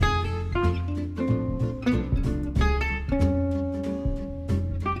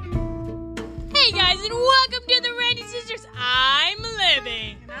and welcome to the Randy Sisters. I'm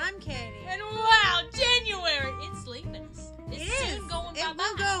Libby. And I'm Katie. And wow, January. It's leaving us. It's soon going bye-bye. It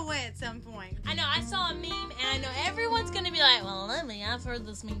will go away at some point. I know, I saw a meme, and I know everyone's going to be like, well, Libby, I've heard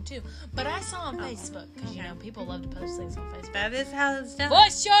this meme too. But I saw on Facebook, because, you know, people love to post things on Facebook. That is how it's done.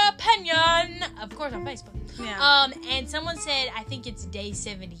 What's your opinion? Of course, on Facebook. Yeah. And someone said, I think it's day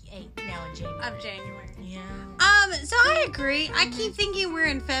 78 now in January. Of January. Yeah. So I agree. I keep thinking we're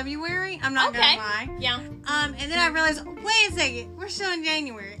in February. I'm not gonna lie. Yeah. And then I realized, wait a second, we're still in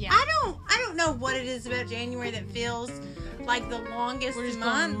January. Yeah. I don't know what it is about January that feels like the longest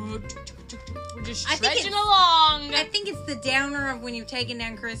month. We're just stretching along. I think it's the downer of when you've taken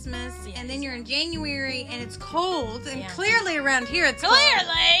down Christmas, and then you're in January and it's cold, and clearly around here it's cold.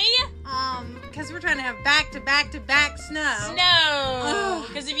 Because we're trying to have back-to-back-to-back snow. Snow.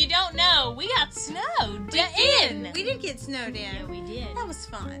 Because if you don't know, we got snowed in. We did get snowed in. Yeah, we did. That was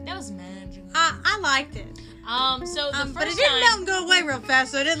fun. That was magical. I liked it. So the first but it didn't melt and go away real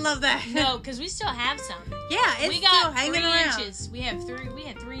fast, so I didn't love that. No, because we still have some. Yeah, it's we got still hanging 3 around. inches. We had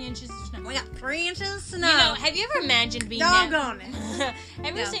 3 inches of snow. We got 3 inches of snow. You know, have you ever imagined being doggone it? Have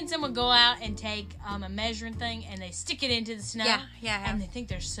you ever seen someone go out and take a measuring thing and they stick it into the snow? Yeah. And they think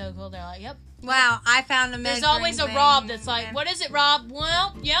they're so cool. They're like, yep. Wow, I found a measuring There's always a thing. Rob that's like, what is it, Rob?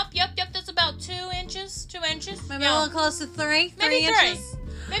 Well, yep. That's about 2 inches. 2 inches. Maybe a little close to 3. Maybe 3 inches.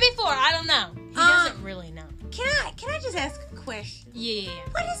 Maybe 4. I don't know. He doesn't really know. Can I just ask a question? Yeah.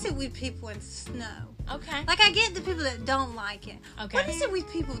 What is it with people in snow? Okay. Like, I get the people that don't like it. Okay. What is it with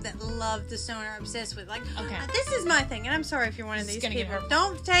people that love the snow and are obsessed with it? Like, okay. This is my thing, and I'm sorry if you're one of these people.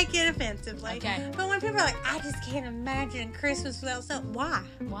 Don't take it offensively. Okay. But when people are like, I just can't imagine Christmas without snow. Why?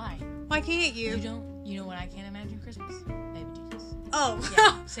 Why can't you? You know what I can't imagine Christmas? Baby Jesus. Oh.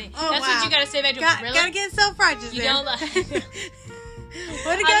 Yeah. See, that's what you gotta say back to really? Gotta get self-righteous. You don't like.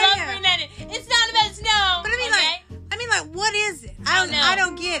 What I love bringing that in. It's not about snow. But I mean, like, what is it? I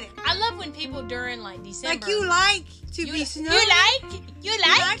don't get it. I love when people during like December. Like, you like to be snowy. You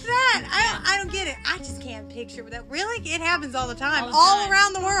like that? I don't get it. I just can't picture that. Really? It happens all the time. All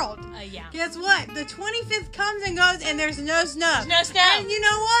around the world. Yeah. Guess what? The 25th comes and goes and there's no snow. There's no snow. And you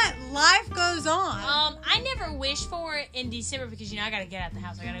know what? Life goes on. I never wish for it in December because, you know, I gotta get out of the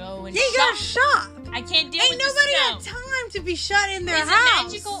house. I gotta go and shop. You gotta shop. I can't deal with the snow. Ain't nobody got time to be shut in their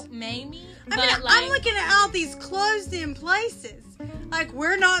house. Is it magical? Maybe. I'm looking at all these closed-in places. Like,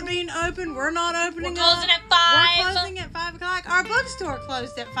 we're not being open. We're not opening up. We're closing at 5. We're closing at 5 o'clock. Our bookstore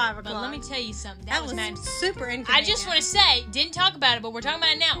closed at 5 o'clock. But let me tell you something. That was super inconvenient. I just want to say, didn't talk about it, but we're talking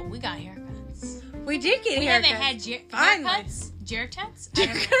about it now. We got haircuts. We did get haircuts. We haven't had haircuts? Haircuts?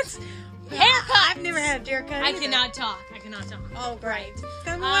 Haircuts? Haircuts! I've never had a haircut. I cannot talk. Oh, great. It's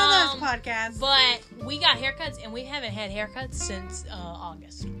gonna be one of those podcasts. But we got haircuts, and we haven't had haircuts since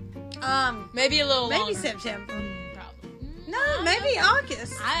August. Maybe a little longer. Maybe September. Probably. No, maybe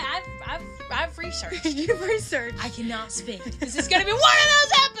August. I've researched. You've researched. I cannot speak. This is gonna be one of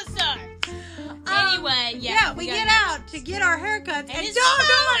those episodes. Anyway, we get out to get our haircuts, and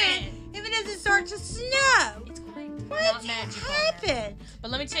doggone it, if it doesn't start to snow. It's great. What happened? But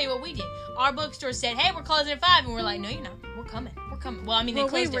let me tell you what we did. Our bookstore said, "Hey, we're closing at 5," and we're like, "No, you're not. We're coming. Well, I mean, they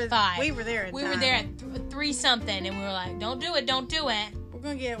closed at 5. We were there. We were there at 3 something, and we were like, "Don't do it.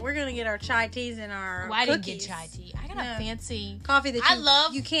 We're gonna get our chai teas and our I cookies. didn't get chai tea. I got a fancy coffee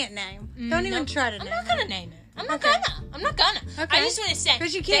that you can't name. Don't even try to name it. I'm not gonna name it. I'm not gonna. Okay. I just want to say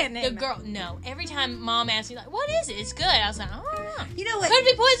because you can't name the girl. No, every time Mom asks me like, "What is it?" It's good. I was like, "I don't know." You know what? Could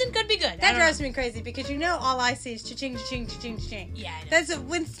be poison. Could be good. That drives me crazy because you know all I see is cha-ching, cha-ching, cha-ching, cha-ching. Yeah, I know. That's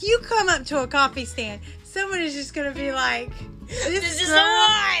when you come up to a coffee stand, someone is just gonna be like, "This is the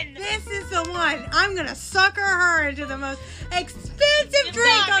one. This is the one. I'm gonna sucker her into the most expensive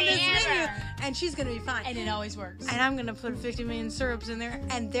drink on this menu." And she's going to be fine. And it always works. And I'm going to put 50 million syrups in there.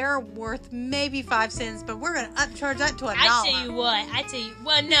 And they're worth maybe 5 cents. But we're going to upcharge that to $1. I tell you.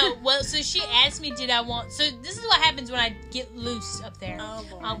 Well, no. Well, so she asked me, did I want... So this is what happens when I get loose up there. Oh,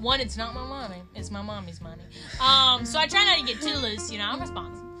 boy. One, it's not my money. It's my mommy's money. So I try not to get too loose. You know, I'm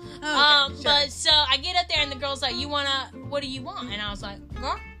responsible. Oh, okay, sure. But so I get up there and the girl's like, what do you want? And I was like,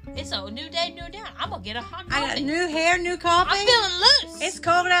 girl, it's a new day, new down. I'm going to get a hot coffee. I got new hair, new coffee. I'm feeling loose. It's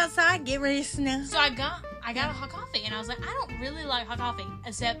cold outside. Get ready to snow. So I got a hot coffee. And I was like, I don't really like hot coffee.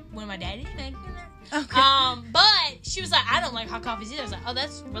 Except when my daddy's making it. Okay. But she was like, I don't like hot coffees either. I was like, oh,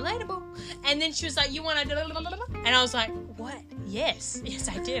 that's relatable. And then she was like, you want to... And I was like, what? Yes,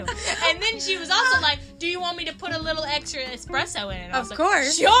 I do. And then she was also like, do you want me to put a little extra espresso in it? And I was of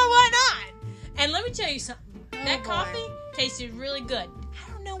course. Like, sure, why not? And let me tell you something. Oh, that coffee tasted really good.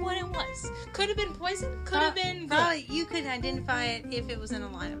 I don't know what it was. Could have been poison. Could have been good. Probably you couldn't identify it if it was in a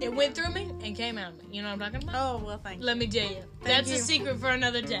lineup. It went through me and came out of me. You know what I'm talking about? Oh, well, thank you. Let me tell you. That's a secret for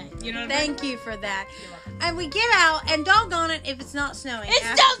another day. You know what I'm Thank you for that. And we get out, and doggone it if it's not snowing. It's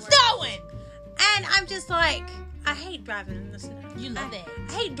not snowing! And I'm just like, I hate driving in the snow. You love it.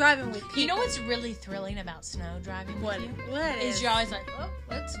 I hate driving with people. You know what's really thrilling about snow driving with you? What is? You're always like, oh,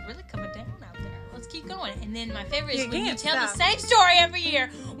 it's really coming down out there. Let's keep going. And then my favorite is You when you can't tell stop. the same story every year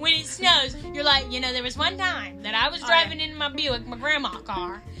when it snows. You're like, there was one time that I was driving in my Buick, my grandma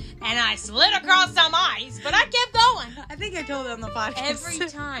car, and I slid across some ice, but I kept going. I think I told it on the podcast. Every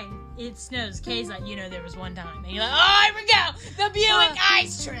time it snows, Kay's like, there was one time. And you're like, oh, here we go. The Buick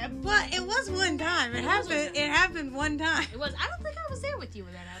ice trip. Well, it was one time. It happened one time. It was. I don't think I was there with you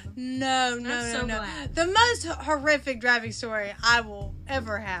with that album. No. Glad. The most horrific driving story I will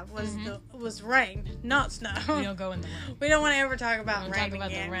ever have was rain, not snow. We don't go in the rain. We don't want to ever talk about rain talk about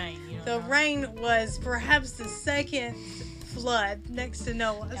again. the rain. The rain was perhaps the second flood next to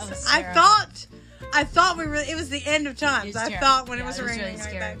Noah's. I thought it was the end of times. I thought when it was raining really like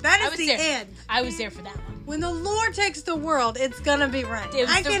scary. that. That is the end. I was there for that one. When the Lord takes the world, it's gonna be rain. It was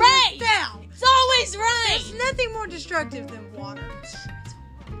I the can rain. tell. It's always rain. There's nothing more destructive than water.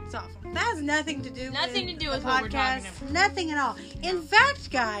 It's awful. That has nothing to do with what we're talking about. Nothing at all. In fact,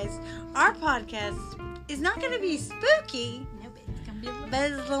 guys, our podcast is not going to be spooky. No, but it's gonna be a little,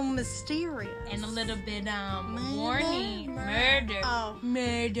 but it's a little mysterious. And a little bit warning. Murder. Oh.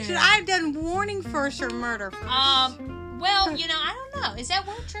 Murder. Should I have done warning first or murder first? Well, I don't know. Is that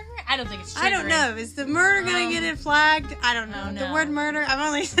word trigger? I don't think it's triggering. I don't know. Is the murder going to get it flagged? I don't know. The word murder, I've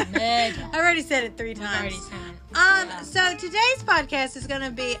already said it 3 times. So today's podcast is going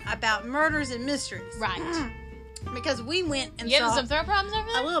to be about murders and mysteries. Right. Because we went and saw... You having some throat problems over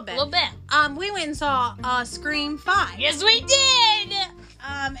there? A little bit. A little bit. We went and saw Scream 5. Yes, we did!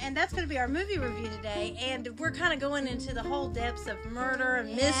 And that's going to be our movie review today. And we're kind of going into the whole depths of murder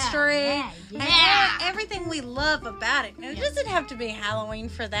and mystery. And everything we love about it. Now, it doesn't have to be Halloween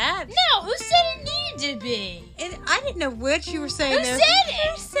for that. No, who said it needed to be? I didn't know what you were saying. Who said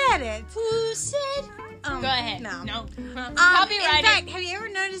it? Who said it? Who said Go ahead. No. Copyrighted. In fact, have you ever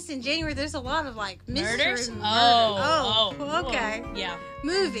noticed in January there's a lot of murders? And okay. Yeah.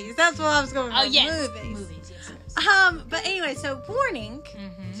 Movies. That's what I was going for. Oh, yes. Movies, yes. But anyway, so warning.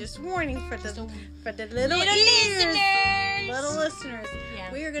 Just warning for the little listeners. Little listeners.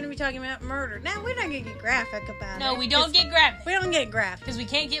 Yeah. We are going to be talking about murder. Now, we're not going to get graphic about it. No, we don't get graphic. We don't get graphic. Because we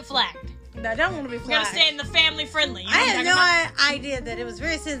can't get flagged. I don't want to be flagged. We gotta stay in the family friendly. I had no idea that it was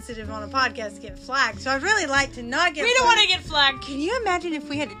very sensitive on a podcast to get flagged, so I'd really like to not get flagged. We don't want to get flagged. Can you imagine if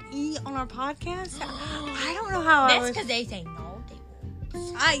we had an E on our podcast? I don't know how That's because they say naughty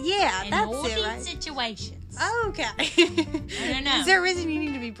words. Yeah, and that's naughty it, right? situations. Okay. I don't know. Is there a reason you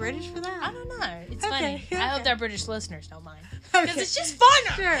need to be British for that? I don't know. It's funny. I hope our British listeners don't mind. Because it's just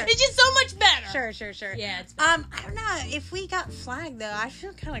funner. Sure. It's just so much better. Sure. Yeah, it's I don't know. If we got flagged, though, I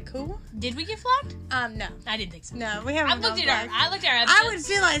feel kind of cool. Did we get flagged? No. I didn't think so. No, we haven't. I looked at our episodes. I would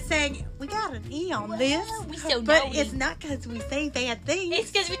feel like saying, we got an E on this. We still but know it's not because we say bad things.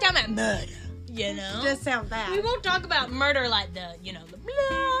 It's because we're talking about murder. You know? It does sound bad. We won't talk about murder like the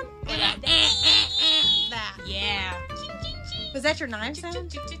blood. Or like that. Yeah. Was that your knife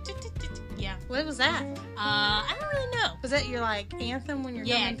sound? Yeah. What was that? I don't really know. Was that your anthem when you're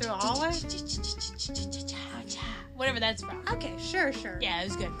coming through a hallway? Whatever that's from. Okay, sure. Yeah, it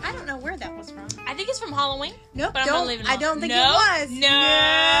was good. I don't know where that was from. I think it's from Halloween. Nope, but I'm gonna leave it alone. I don't think it was.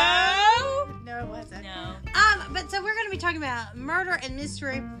 No, it wasn't. No. But so we're going to be talking about murder and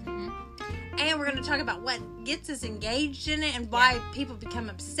mystery. And we're going to talk about what gets us engaged in it and why people become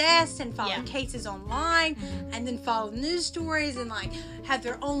obsessed and follow cases online and then follow news stories and have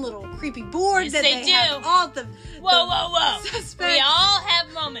their own little creepy board that they do. Have all the Whoa. Suspects. We all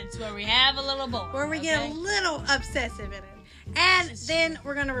have moments where we have a little bored. Where we get a little obsessive in it. And then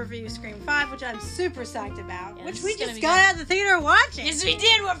we're going to review Scream 5, which I'm super psyched about. Which we just got out of the theater watching. Yes, we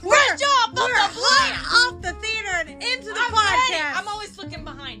did. We're fresh off the theater and into the podcast. Ready. I'm always looking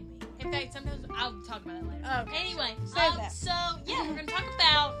behind me. In fact, sometimes I'll talk about it later. Okay. Anyway, so we're going to talk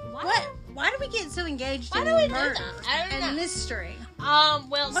about why do we get so engaged in murder and mystery?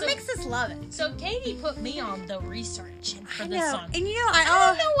 What makes us love it? So Katie put me on the research for this one. And I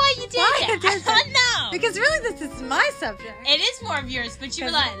don't know why you did that. I know. Because really this is my subject. It is more of yours, but you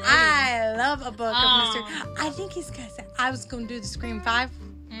were like, I love a book of mystery. I think he's going to say, I was going to do the Scream 5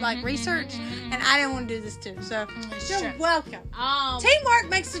 like research, and I didn't want to do this too. So you're welcome. Um, Teamwork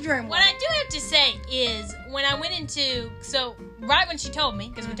makes the dream work. What I do have to say is when I went into right when she told me,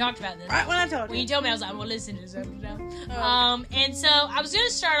 because we talked about this. Right when I told you. When you told me, I was like, well, listen to this episode. Oh, And so I was going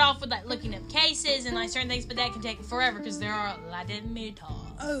to start off with like looking up cases and like certain things, but that can take forever because there are a lot of meters.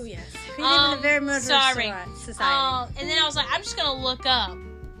 Oh, yes. We live in a very murderous society. And then I was like, I'm just going to look up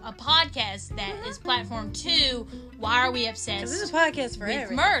a podcast that is platform 2, Why Are We Obsessed This is a podcast for with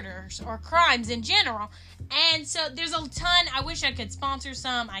everything. Murders or crimes in general. And so there's a ton. I wish I could sponsor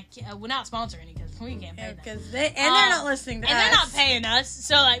some. I will not sponsor any because we can't pay them. They're not listening to us. And they're not paying us.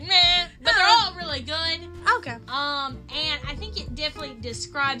 So like, nah. But they're all really good. Okay. And I think it definitely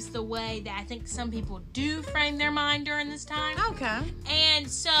describes the way that I think some people do frame their mind during this time. Okay. And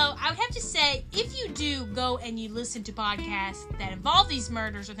so I would have to say, if you do go and you listen to podcasts that involve these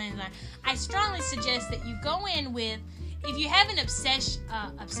murders or things like that, I strongly suggest that you go in with, if you have an obsessive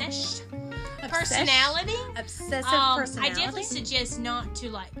personality, I definitely suggest not to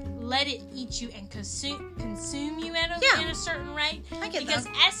like let it eat you and consume you at a certain rate. I get because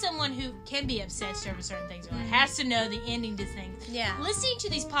that. as someone who can be obsessed over certain things or has to know the ending to things, listening to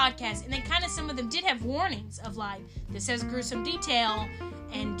these podcasts, and then kind of some of them did have warnings of like, this has gruesome detail,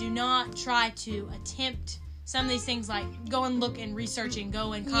 and do not try to attempt some of these things, like go and look and research and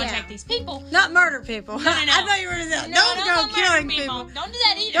go and contact these people. Not murder people. No. I thought you were going to say, don't go killing people. Don't do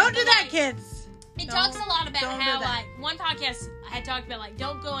that either. Don't do that, kids. It talks a lot about how, like, one podcast had talked about, like,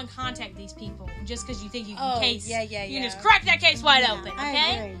 don't go and contact these people just because you think you can case. You can just crack that case wide open,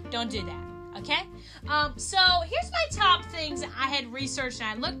 okay? Don't do that, okay? So here's my top things that I had researched and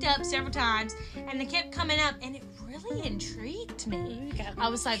I looked up several times, and they kept coming up, and it really intrigued me. I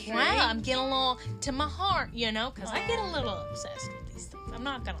was like, wow, I'm getting a little to my heart, because I get a little obsessed with these things. I'm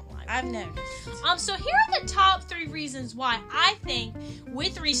not gonna lie. I've noticed. So here are the top 3 reasons why I think,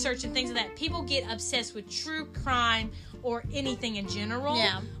 with research and things like that, people get obsessed with true crime or anything in general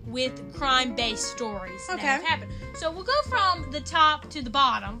with crime-based stories that have happened. So we'll go from the top to the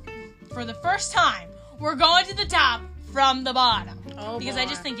bottom. For the first time, we're going to the top from the bottom. Because I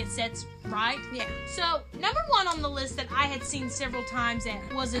just think it sets right. Yeah. So, number 1 on the list that I had seen several times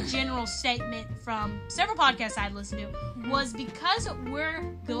that was a general statement from several podcasts I'd listened to was, because we're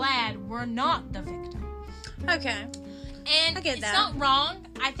glad we're not the victim. Okay. And it's not wrong.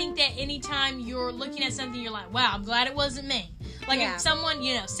 I think that anytime you're looking at something, you're like, wow, I'm glad it wasn't me. Like if someone,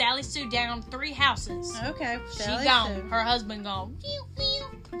 Sally Sue down 3 houses. Okay. She gone. Her husband gone.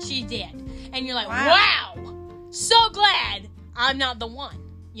 She's dead. And you're like, wow, so glad I'm not the one,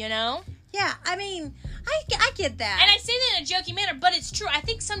 Yeah, I mean, I get that. And I say that in a joking manner, but it's true. I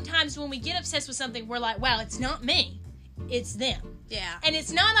think sometimes when we get obsessed with something, we're like, wow, it's not me. It's them. Yeah. And it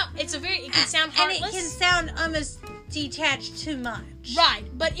can sound heartless. And it can sound almost detached too much. Right.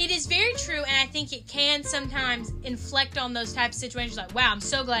 But it is very true, and I think it can sometimes inflect on those types of situations like, wow, I'm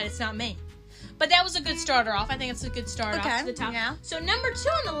so glad it's not me. But that was a good starter off. I think it's a good start off to the top. Yeah. So number 2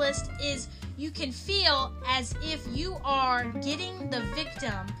 on the list is you can feel as if you are getting the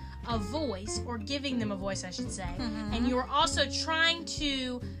victim a voice, or giving them a voice, I should say. And you are also trying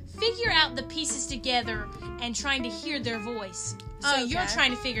to figure out the pieces together and trying to hear their voice. So you're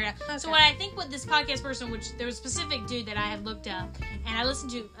trying to figure it out. Okay. So what I think with this podcast person, which there was a specific dude that I had looked up, and I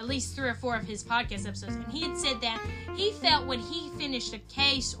listened to at least 3 or 4 of his podcast episodes, and he had said that he felt when he finished a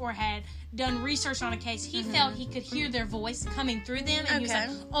case or had done research on a case, he felt he could hear their voice coming through them, and he was like,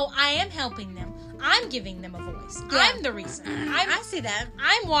 oh, I am helping them. I'm giving them a voice. Yeah. I'm the reason. I see that.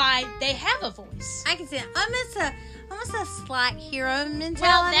 I'm why they have a voice. I can see that. Almost a slight hero mentality.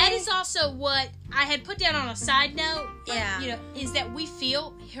 Well, that is also what I had put down on a side note. Like, is that we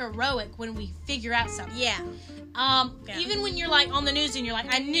feel heroic when we figure out something. Yeah. Even when you're like on the news and you're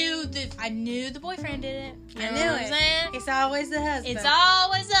like, I knew the boyfriend did it. I knew it. It's always the husband. It's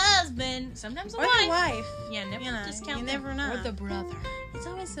always the husband. Sometimes the wife. Or the wife. Yeah, never discount. You never know. Or the brother. It's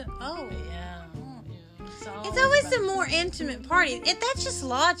always the It's always the more intimate party. That's just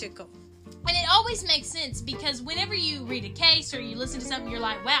logical. And it always makes sense because whenever you read a case or you listen to something, you're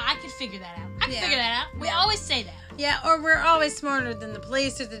like, wow, I could figure that out. I could figure that out. We always say that. Yeah, or we're always smarter than the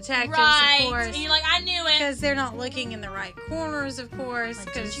police or detectives, right. Of course. And you're like, I knew it. Because they're not looking in the right corners, of course.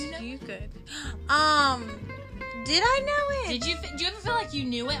 Because you could. Did I know it? Do you ever feel like you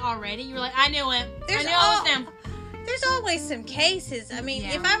knew it already? You were like, I knew it. I knew it was them. There's always some cases. I mean,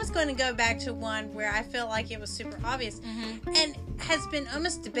 if I was going to go back to one where I felt like it was super obvious and has been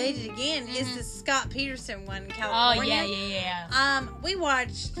almost debated again, is the Scott Peterson one in California. Oh, yeah. We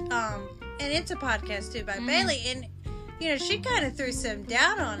watched, and it's a podcast too by Bailey, and, she kind of threw some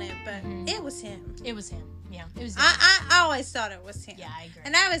doubt on it, but it was him. It was him. Yeah, it was. I always thought it was him. Yeah, I agree.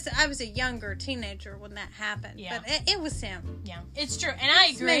 And I was a younger teenager when that happened. Yeah. But it was him. Yeah, it's true, and I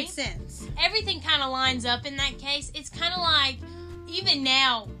agree. It made sense. Everything kind of lines up in that case. It's kind of like, even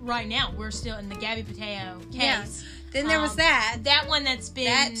now, right now, we're still in the Gabby Petito case. Yeah. Then there was that. That one that's been...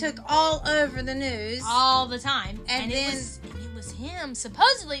 That took all over the news. All the time. And then... it was him.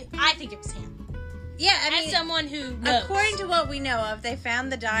 Supposedly, I think it was him. Yeah, I mean... As someone who knows. According to what we know of, they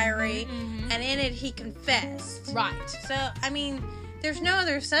found the diary, and in it he confessed. Right. So, I mean... There's no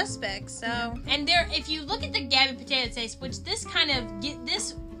other suspects, so... And there, if you look at the Gabby Petito case, which this kind of...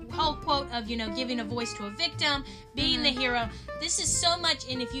 This whole quote of, giving a voice to a victim, being the hero, this is so much,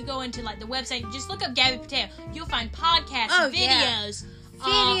 and if you go into, like, the website, just look up Gabby Petito, you'll find podcasts, videos,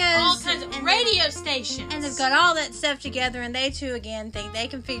 all kinds of radio stations. And they've got all that stuff together, and they, too, again, think they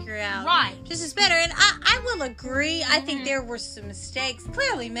can figure out just as better. And I will agree, I think there were some mistakes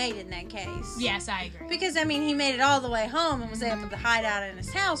clearly made in that case. Yes, I agree. Because, I mean, he made it all the way home and was able to hide out in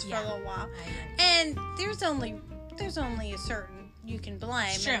his house for a little while. And there's only a certain you can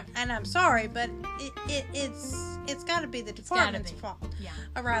blame. Sure. And I'm sorry, but it's got to be the department's fault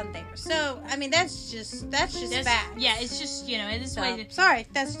around there. So, I mean, that's just fact. Yeah, it's just, it's way to... Sorry,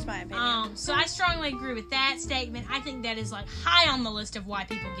 that's just my opinion. So I strongly agree with that statement. I think that is, like, high on the list of why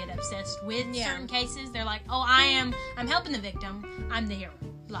people get obsessed with certain cases. They're like, oh, I'm helping the victim. I'm the hero.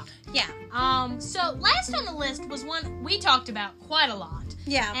 Blah. Yeah. So last on the list was one we talked about quite a lot.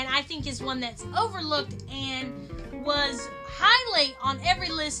 Yeah. And I think is one that's overlooked and was highly on every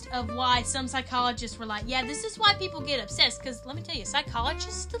list of why some psychologists were like, yeah, this is why people get obsessed. Because let me tell you,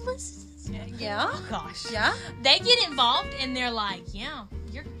 psychologists, the list. Yeah. Oh, gosh. Yeah. They get involved and they're like, yeah,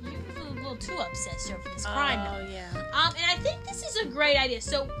 you're a little too obsessed over this crime. Oh, yeah. And I think this is a great idea.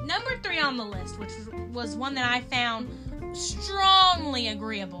 So number 3 on the list, which was one that I found strongly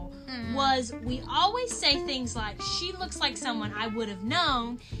agreeable, was we always say things like, she looks like someone I would have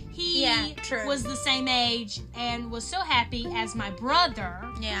known. He was the same age and was so happy as my brother.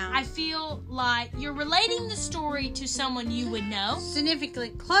 Yeah. I feel like you're relating the story to someone you would know. Significantly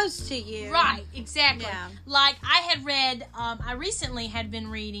close to you. Right, exactly. Yeah. Like, I had read, I recently had been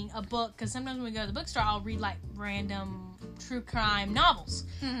reading a book, because sometimes when we go to the bookstore, I'll read, like, random true crime novels.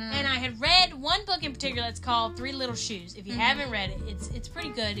 And I had read one book in particular that's called Three Little Shoes. If you haven't read it, it's pretty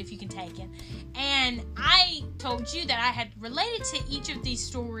good if you can take it. And I told you that I had related to each of these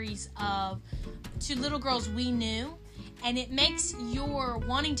stories to little girls we knew, and it makes your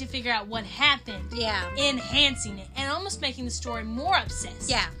wanting to figure out what happened enhancing it and almost making the story more obsessed.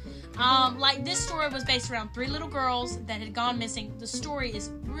 Yeah. Like, this story was based around 3 little girls that had gone missing. The story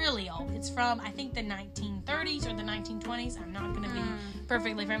is really old. It's from, I think, the 1930s or the 1920s. I'm not going to be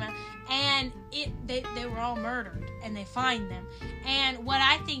perfectly firm. And they were all murdered, and they find them. And what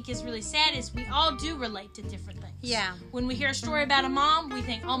I think is really sad is we all do relate to different things. Yeah. When we hear a story about a mom, we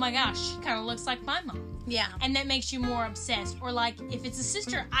think, oh my gosh, she kind of looks like my mom. Yeah. And that makes you more obsessed. Or, like, if it's a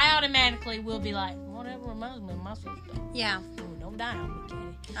sister, I automatically will be like, whatever reminds me of my sister. Yeah. Ooh, don't die on me, Katie.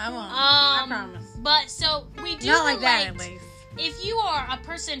 I won't. I promise. But so we do not like relate. that, at least. If you are a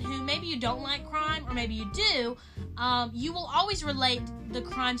person who maybe you don't like crime, or maybe you do, you will always relate the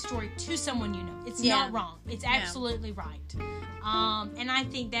crime story to someone you know. It's not wrong. It's absolutely right. And I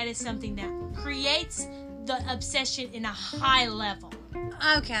think that is something that creates the obsession in a high level.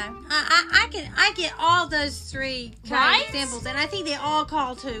 Okay, I get all those 3 kind of examples, and I think they all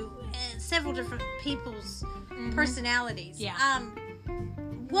call to several different people's personalities. Yeah.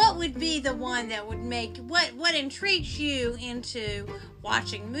 What would be the one that would make what intrigues you into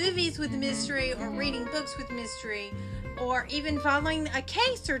watching movies with mystery, or reading books with mystery, or even following a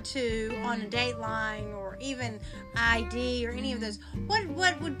case or two on a Dateline, or even ID, or any of those? What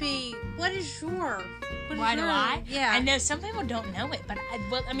is your? Why do I? Yeah. I know some people don't know it, but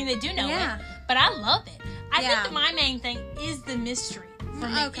they do know it. But I love it. I think that my main thing is the mystery. For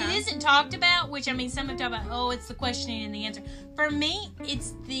me, it isn't talked about, which, some have talked about, it's the questioning and the answer. For me,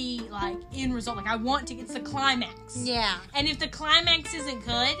 it's the, end result. It's the climax. Yeah. And if the climax isn't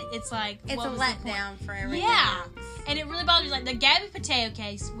good, it's like, it's a letdown for everything. Yeah. And it really bothers me. Like, the Gabby Petito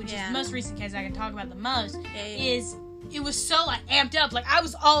case, which is the most recent case I can talk about the most, is, it was so, amped up. I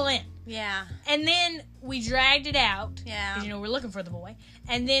was all in. Yeah. And then we dragged it out. Yeah. Because, we're looking for the boy.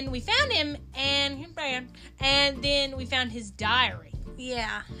 And then we found him, and he's bad. And then we found his diary.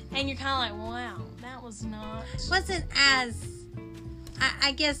 Yeah. And you're kind of like, wow, that was not... Wasn't as,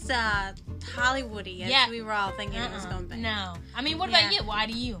 I guess, Hollywoody as we were all thinking it was going to be. No. What about you? Why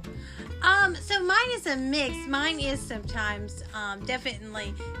do you? So mine is a mix. Mine is sometimes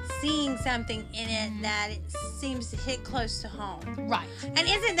definitely seeing something in it that it seems to hit close to home. Right. And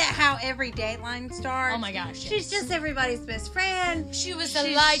isn't that how every Dateline starts? Oh my gosh, yes. She's just everybody's best friend. She was the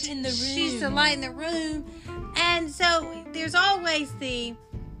light in the room. She's the light in the room. And so there's always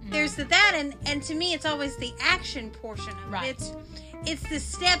there's that, and to me it's always the action portion of it. Right. It's the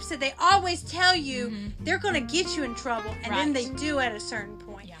steps that they always tell you they're going to get you in trouble, and then they do at a certain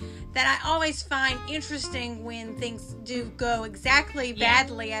point. Yeah. That I always find interesting when things do go exactly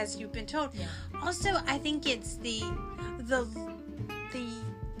badly as you've been told. Yeah. Also, I think it's the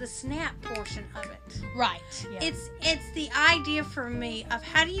snap portion of it. Right. Yeah. It's the idea for me of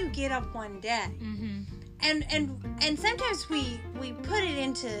how do you get up one day. And sometimes we put it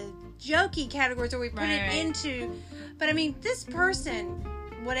into jokey categories, or we put it into, but I mean, this person,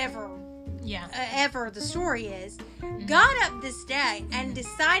 whatever ever the story is, got up this day and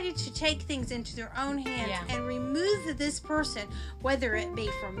decided to take things into their own hands and remove this person, whether it be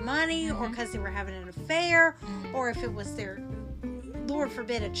for money or because they were having an affair, or if it was their, Lord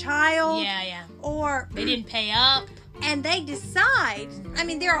forbid, a child. Or they didn't pay up. And they decide, I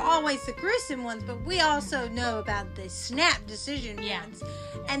mean, there are always the gruesome ones, but we also know about the snap decision ones.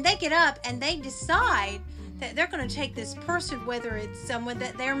 And they get up and they decide that they're going to take this person, whether it's someone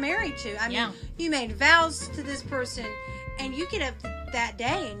that they're married to. I mean, you made vows to this person, and you get up that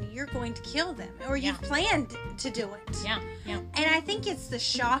day and you're going to kill them, or you've planned to do it. And I think it's the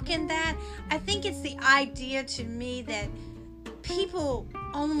shock in that. I think it's the idea to me that people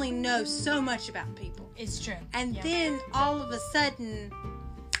only know so much about people. It's true. And then all of a sudden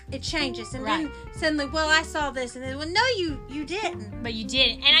it changes, and then suddenly, well, I saw this, and then, well, no, you didn't. But you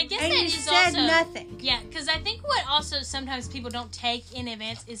didn't, and I guess and that you is said also nothing. Yeah, because I think what also sometimes people don't take in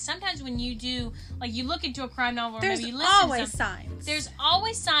advance is sometimes when you do, like, you look into a crime novel, or maybe you listen always to something, signs. There's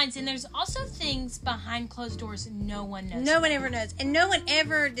always signs, and there's also things behind closed doors no one knows. No one ever knows, and no one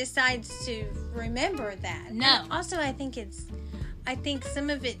ever decides to remember that. No. And also, I think some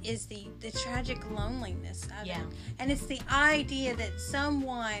of it is the tragic loneliness of it. And it's the idea that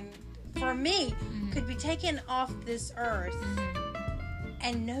someone, for me, could be taken off this earth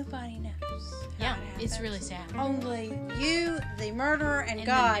and nobody knows. Yeah, it's really sad. Only you, the murderer, and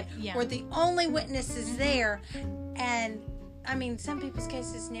God were the only witnesses there. And I mean, some people's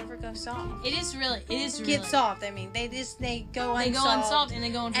cases never go solved. It is really get solved. I mean, they go unsolved. And they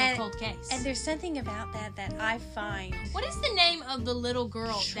go into a cold case. And there's something about that I find. What is the name of the little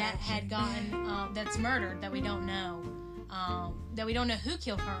girl that had gotten that's murdered that we don't know? That we don't know who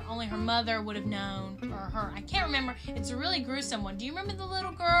killed her. Only her mother would have known, or her. I can't remember. It's a really gruesome one. Do you remember the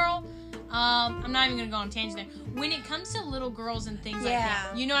little girl? I'm not even going to go on a tangent there. When it comes to little girls and things like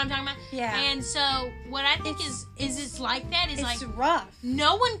that, you know what I'm talking about? Yeah. And so what I think is it's like that. It's like rough.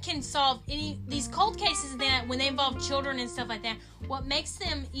 No one can solve these cold cases that when they involve children and stuff like that. What makes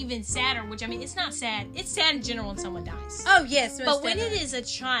them even sadder, which I mean, it's not sad. It's sad in general when someone dies. Oh yes, but when it is a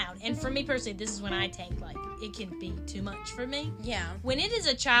child, and for me personally, this is when I take it can be too much for me. Yeah. When it is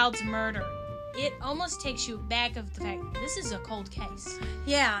a child's murder, it almost takes you back of the fact this is a cold case.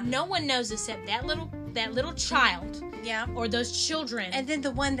 Yeah. No one knows except that little child. Yeah. Or those children. And then the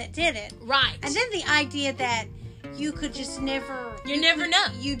one that did it. Right. And then the idea that you could just never... You never know.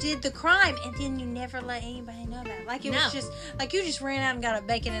 You did the crime, and then you never let anybody know about it. Like, it was just... Like, you just ran out and got a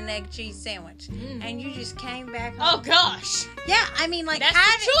bacon and egg cheese sandwich. And you just came back home. Oh, gosh. Yeah, I mean, like... That's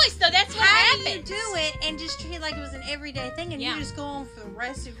the choice, though. That's what happens. How do you do it and just treat it like it was an everyday thing, and you just go on for the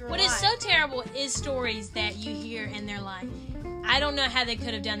rest of your life? What is so terrible is stories that you hear, and they're like... I don't know how they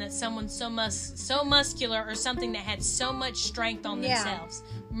could have done that. Someone so muscular or something that had so much strength on themselves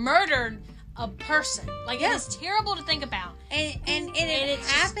murdered a person. Like, it is terrible to think about. And it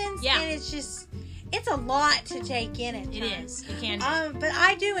happens, and it's just, it's a lot to take in at times. It is. It can be. But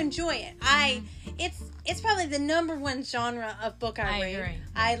I do enjoy it. It's probably the number one genre of book I read. Agree.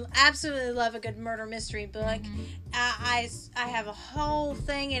 I absolutely love a good murder mystery book. I have a whole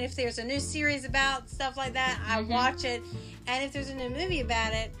thing, and if there's a new series about stuff like that, I watch it. And if there's a new movie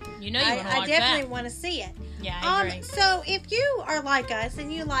about it, I definitely want to see it. Yeah, I agree. So if you are like us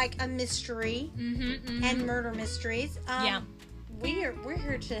and you like a mystery and murder mysteries, we're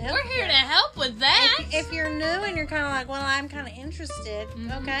here to help. We're here to help with that. If you're new and you're kind of like, well, I'm kind of interested,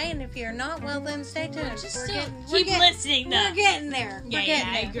 okay, and if you're not, well, then stay tuned. Keep listening. We're getting there.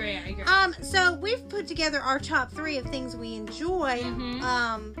 I agree. So we've put together our top 3 of things we enjoy,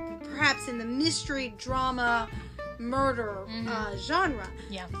 perhaps in the mystery, drama, murder genre.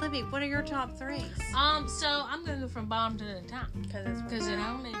 Yeah. Libby, what are your top 3s? So I'm gonna go from bottom to the top Because it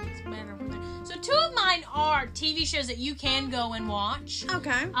only gets better from there. So 2 of mine are TV shows that you can go and watch.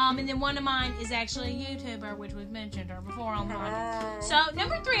 Okay. And then one of mine is actually a YouTuber, which we've mentioned her before on the podcast. So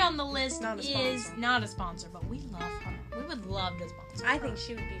number 3 on the list is not a sponsor, but we love her. We would love to sponsor her. I think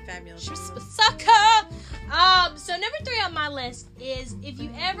she would be fabulous. She's a sucker. So number 3 on my list is, if you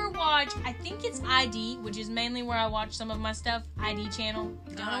ever watch, I think it's ID, which is mainly where I watch some of my stuff. ID channel.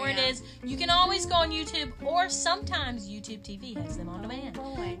 Don't know where it is. You can always go on YouTube, or sometimes YouTube TV has them on demand.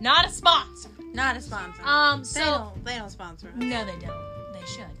 Boy. Not a sponsor. Not a sponsor. They don't sponsor us. No, they don't. They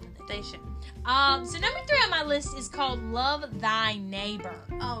should. But They should. So number 3 on my list is called Love Thy Neighbor.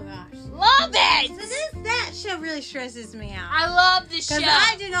 Oh gosh. Love it! So that show really stresses me out. I love this show. Because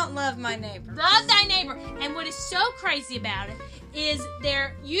I do not love my neighbors. Love Thy Neighbor. And what is so crazy about it is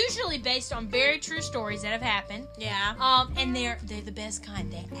they're usually based on very true stories that have happened. Yeah. And they're the best kind.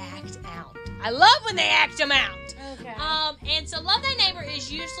 They act out. I love when they act them out. Okay. And so Love Thy Neighbor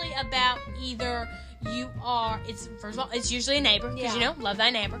is usually about either first of all, it's usually a neighbor, because love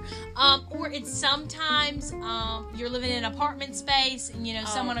thy neighbor. Or it's sometimes you're living in an apartment space and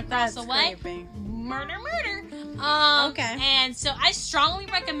someone across the way. Creepy. Murder. Okay. And so I strongly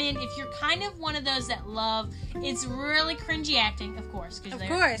recommend, if you're kind of one of those that love, it's really cringy acting, of course, because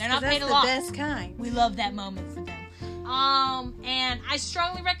they're not paid a lot. That's the best kind. We love that moment for them. And I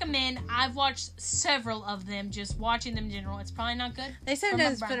strongly recommend. I've watched several of them. Just watching them in general, it's probably not good. They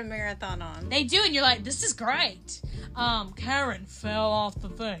sometimes put a marathon on. They do, and you're like, this is great. Karen fell off the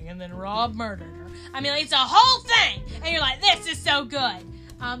thing, and then Rob murdered her. I mean, like, it's a whole thing, and you're like, this is so good.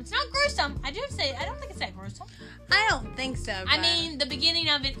 It's not gruesome. I do have to say, I don't think it's that gruesome. I don't think so. I mean, the beginning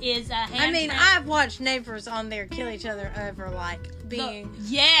of it is a hand print. I've watched neighbors on there kill each other over, like, being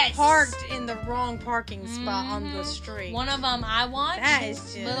parked in the wrong parking spot on the street. One of them I watched. That is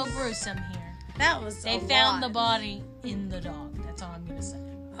just a little gruesome here. That was They found the body in the dog. That's all I'm going to say.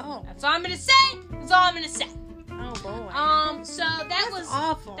 Oh. That's all I'm going to say. That's all I'm going to say. Oh, boy. So that was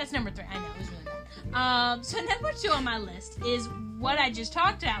awful. That's number 3. I know, it was really bad. So number 2 on my list is what I just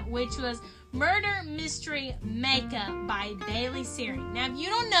talked about, which was Murder Mystery Makeup by Bailey Siri. Now, if you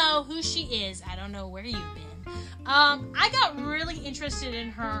don't know who she is, I don't know where you've been. I got really interested in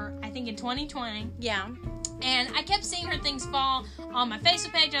her, I think in 2020. Yeah. And I kept seeing her things fall on my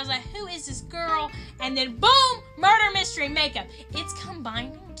Facebook page. I was like, who is this girl? And then, boom, Murder Mystery Makeup. It's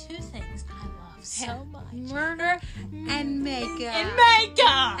combining 2 things I love so much. Murder and makeup.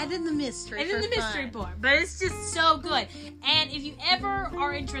 And then the mystery. And then the mystery part. But it's just so good. And if you ever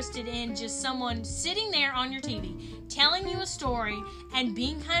are interested in just someone sitting there on your TV, telling you a story and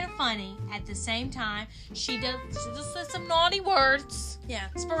being kind of funny at the same time, she just says some naughty words. Yeah.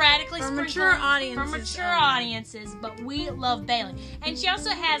 Sporadically. For mature audiences. But we love Bailey. And she also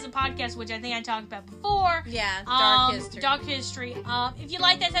has a podcast, which I think I talked about before. Yeah. Dark History. Dark History. If you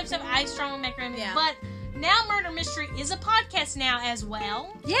like that type of stuff, I strongly recommend it. Yeah. But now Murder Mystery is a podcast now as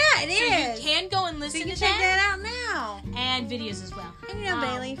well. Yeah, it is. So you can go and listen so you to can check that out now. And videos as well. And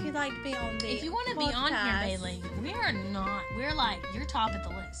Bailey, if you'd like to be on the If you want to be on here, Bailey, we're like, you're top of the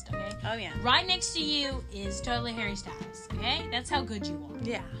list, okay? Oh, yeah. Right next to you is Totally Harry Styles, okay? That's how good you are.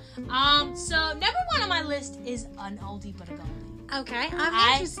 Yeah. So number 1 on my list is an oldie but a goldie. Okay,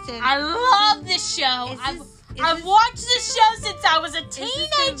 I'm interested. I love this show. I've watched this show since I was a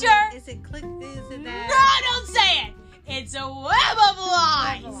teenager. Is it that? No, don't say it. It's a Web of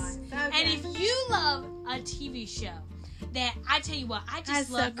Lies. Okay. And if you love a TV show that, I tell you what, I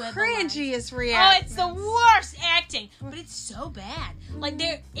just love Web of Lies. Cringiest reaction. Oh, it's the worst acting, but it's so bad. Like,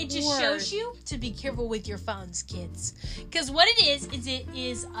 it just shows you to be careful with your phones, kids. Because what it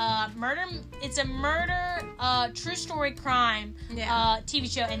is murder. It's a murder, true story crime TV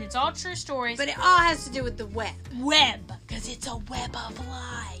show, and it's all true stories. But it all has to do with the web. Because it's a web of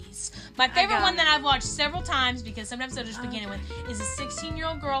lies. My favorite one that I've watched several times, because sometimes I'll just begin it with, is a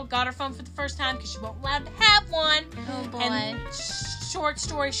 16-year-old girl got her phone for the first time because she wasn't allowed to have one. Oh, boy. And short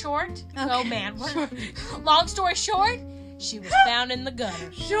story short. Okay. Oh, man. Long story short, she was found in the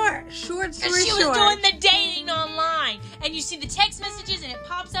gutter. Short story short. She was doing the dating online. And you see the text messages, and it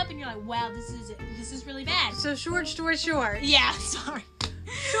pops up, and you're like, wow, this is really bad. So short story short. Yeah, sorry.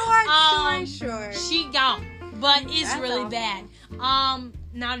 Short story short. She gone. But it's That's really awful. bad.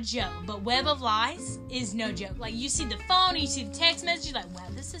 Not a joke, but Web of Lies is no joke. Like, you see the phone, you see the text message, you're like, wow,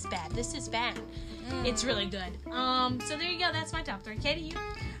 this is bad. It's really good. So there you go. That's my top 3. Katie, you?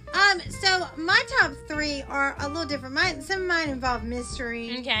 So my top 3 are a little different. Some of mine involve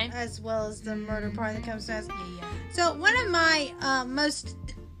mystery, okay, as well as the murder part that comes to us. Yeah. So one of my most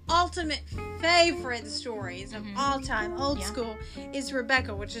ultimate favorite stories of all time, old school, is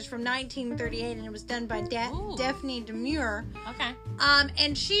Rebecca, which is from 1938, and it was done by Daphne Demure. Okay.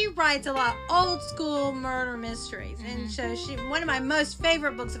 And she writes a lot of old school murder mysteries, and so one of my most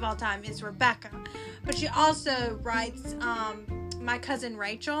favorite books of all time is Rebecca. But she also writes My Cousin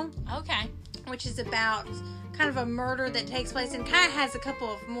Rachel. Okay. Which is about kind of a murder that takes place and kind of has a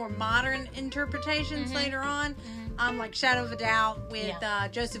couple of more modern interpretations later on, like Shadow of a Doubt with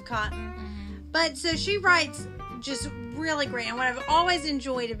Joseph Cotton. But so she writes just really great, and what I've always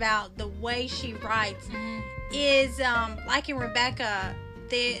enjoyed about the way she writes is, like in Rebecca,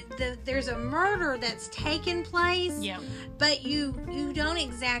 there's a murder that's taken place, but you don't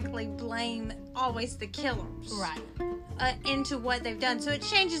exactly blame always the killers, right? Into what they've done, so it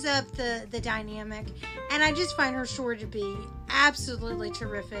changes up the dynamic, and I just find her story to be absolutely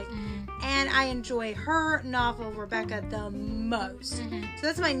terrific, and I enjoy her novel Rebecca the most. So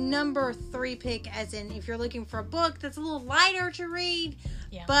that's my number 3 pick, as in if you're looking for a book that's a little lighter to read,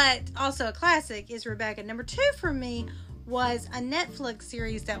 but also a classic, is Rebecca. Number 2 for me was a Netflix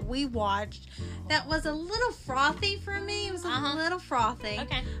series that we watched that was a little frothy for me. It was a little frothy.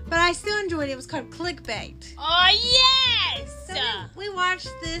 Okay. But I still enjoyed it. It was called Clickbait. Oh, yes! So we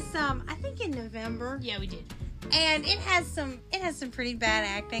watched this, I think in November. Yeah, we did. And it has some pretty bad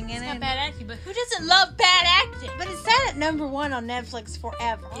acting in it. It's not bad acting, but who doesn't love bad acting? But it sat at number 1 on Netflix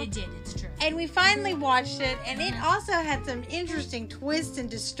forever. It did, it's true. And we finally watched it, and it also had some interesting twists and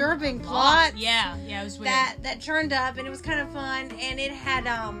disturbing plots. Yeah, it was weird. That turned up, and it was kind of fun, and it had,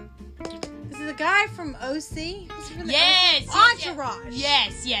 is it the guy from OC? Yes! Entourage.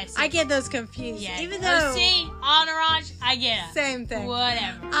 Yes. I get those confused. Yeah. Even though OC, Entourage, I get it. Same thing.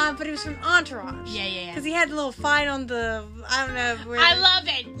 Whatever. But it was from Entourage. Yeah. Because he had a little fight on the, I don't know. I love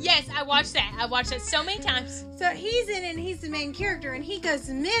it. Yes, I watched that. I watched that so many times. So he's in it, and he's the main character, and he goes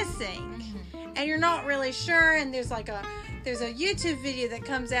missing. And you're not really sure, and there's a YouTube video that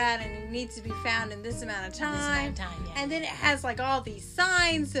comes out, and it needs to be found in this amount of time. And then it has like all these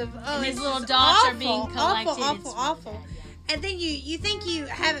signs of and these little dots are being collected. Awful. Yeah. And then you think you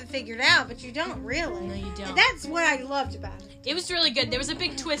have it figured out, but you don't really. No, you don't. And that's what I loved about it. It was really good. There was a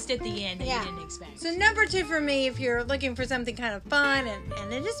big twist at the end that you didn't expect. So number 2 for me, if you're looking for something kind of fun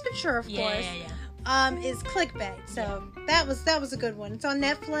and it is mature, of course. Is Clickbait. So that was a good one. It's on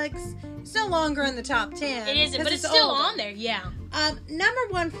Netflix. It's no longer in the top 10. It isn't, but it's still on there. Yeah. Number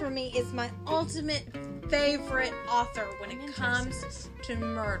 1 for me is my ultimate favorite author when it comes to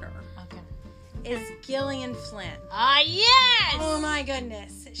murder. Okay. Is Gillian Flynn. Yes! Oh my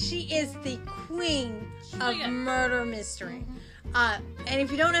goodness. She is the queen of murder mystery. And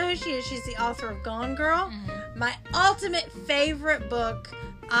if you don't know who she is, she's the author of Gone Girl. My ultimate favorite book.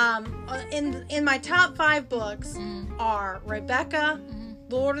 In my top 5 books are Rebecca,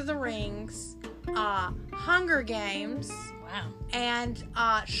 Lord of the Rings, Hunger Games, and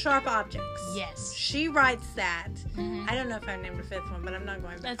Sharp Objects. Yes. She writes that. I don't know if I named a 5th one, but I'm not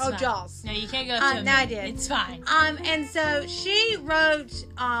going back. That's fine. Jaws. No, you can't go to No, I did. It's fine. And so she wrote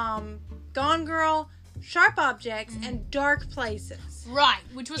Gone Girl, Sharp Objects, and Dark Places. Right,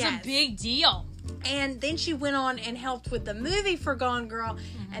 which was a big deal. And then she went on and helped with the movie for Gone Girl,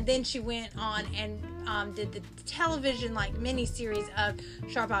 and then she went on and did the television miniseries of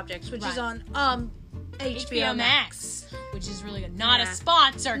Sharp Objects, which is on HBO Max, which is really good. Not a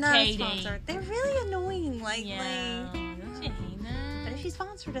sponsor, Katie. Not a sponsor. They're really annoying lately. Yeah. Don't you hate that? But if she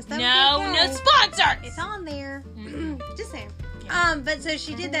sponsored us, that would be okay. No sponsors. It's on there. Just saying. Yeah. But so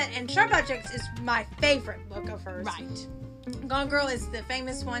she did that, and Sharp Objects is my favorite book of hers. Right. Gone Girl is the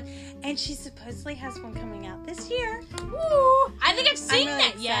famous one, and she supposedly has one coming out this year. Woo! I think I've seen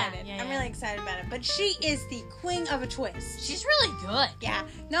that. Yeah, I'm really excited about it. But she is the queen of a twist. She's really good. Yeah.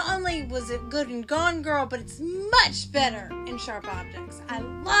 Not only was it good in Gone Girl, but it's much better in Sharp Objects. I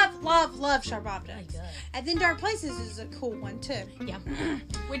love Sharp Objects. Really good. And then Dark Places is a cool one too. Yeah.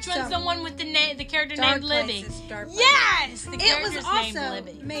 Which one's the one with the character Dark named Libby? Places, Dark Places. Yes, the character's it was named also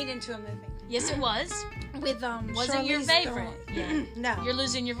Libby. made into a movie. Yes, it was. With wasn't your favorite? Yeah. No. You're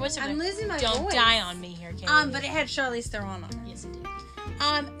losing your voice. I'm losing my voice. Don't die on me here, Katie. But it had Charlize Theron on it. Yes, it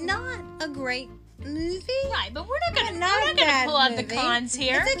did. Not a great movie. Right, but we're not gonna pull out the cons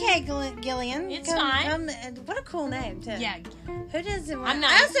here. It's okay, Gillian. It's fine. What a cool name too. Yeah. Who doesn't? I'm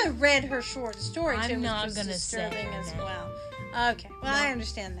not. I also read her short story too. I'm not which was gonna disturbing say as that. well. Okay, well I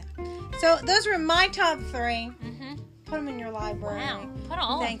understand that. So those were my top 3. Mm-hmm. Put them in your library. Wow, put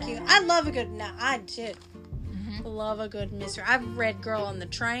all. Thank you. I love a good. No, I did. Love a good mystery. I've read Girl on the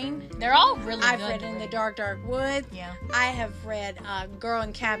Train. They're all really I've good. read In the Dark, Dark Wood. Yeah. I have read Girl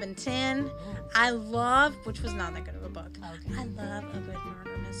in Cabin 10. I love, which was not that good of a book. Okay. I love a good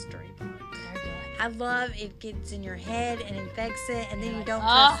murder mystery books. They're good. I love it gets in your head and infects it, and then you don't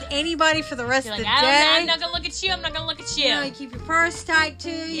trust anybody for the rest of the day. I'm not gonna look at you. I'm not gonna look at you. You know, you keep your purse tight to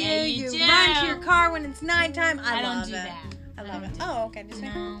you. Yeah, you do. Run to your car when it's nighttime. I don't love do it. that. I love it. Oh, okay. Just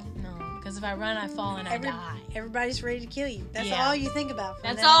no. Because if I run, I fall and I die. Everybody's ready to kill you. That's all you think about.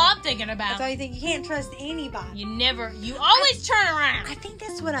 That's all I'm thinking about. That's all you think. You can't trust anybody. You always turn around. I think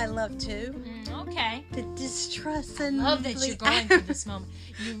that's what I love too. Okay. The distrust and I love that you're going through this moment.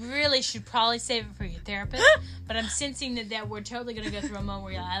 You really should probably save it for your therapist. But I'm sensing that we're totally going to go through a moment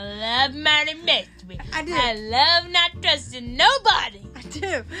where you're like, I love murder mystery. I do. I love not trusting nobody. I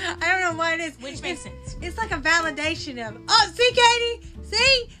do. I don't know why it is. Which makes sense. It's like a validation of, see, Katie?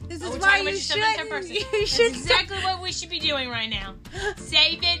 See? This is why you shouldn't. That's exactly what we should be doing right now.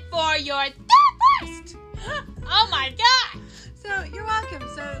 Save it for your therapist. Oh my God. So, you're welcome.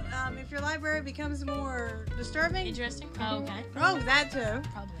 So, if your library becomes more disturbing. Interesting. Oh, okay. Oh, that too.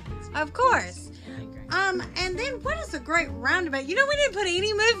 Probably. Of course. Yeah, and then what is a great roundabout? You know, we didn't put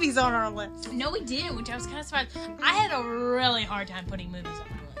any movies on our list. No, we didn't, which I was kind of surprised. I had a really hard time putting movies on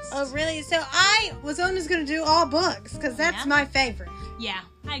my list. Oh, really? So I was almost going to do all books, because that's my favorite. Yeah,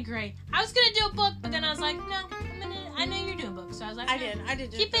 I agree. I was going to do a book, but then I was like, no, I know you're doing books, so I was like, I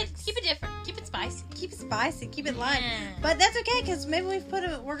did keep it different, keep it spicy. Keep it spicy, keep it light. But that's okay, because maybe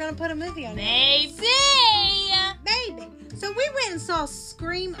we're going to put a movie on it. Maybe. So we went and saw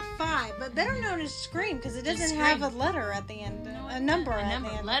Scream 5, but better known as Scream, because it doesn't have a letter at the end, a number at the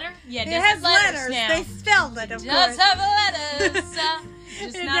end. Letter? Yeah, it has letters. Now. They spelled it, of course. It does have letters.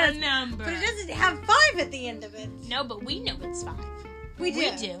 Just not a number. But it doesn't have 5 at the end of it. No, but we know it's 5. We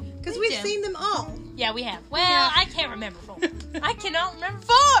do. Because we've seen them all. Yeah, we have. Well, I can't remember 4. I cannot remember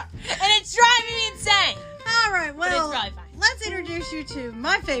 4. And it's driving me insane. All right, well, but it's probably fine. Let's introduce you to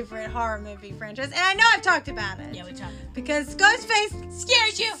my favorite horror movie franchise. And I know I've talked about it. Yeah, we talked about it. Because Ghostface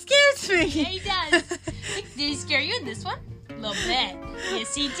scares you. Scares me. Yeah, he does. Did he scare you in this one? A little bit.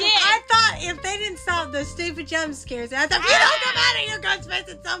 Yes, he did. I thought if they didn't stop those stupid jump scares, I thought, you don't come out of here, Ghostface,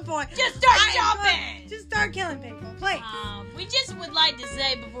 at some point. Just start jumping. Just start killing people, please. We just would like to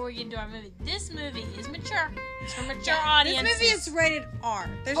say before we get into our movie, this movie is mature. It's for mature audiences. This movie is rated R.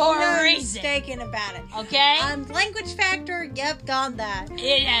 There's no mistaking about it. Okay? Language factor, yep, got that.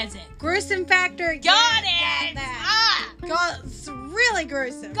 It has it. Gruesome factor, got it. Got that. Got really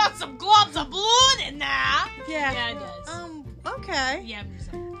gruesome. Got some globs of blood in there. Yeah. Yeah, it does. Okay. Yeah,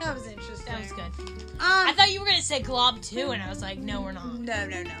 that was interesting. That was good. I thought you were going to say Glob 2, and I was like, no, we're not. No.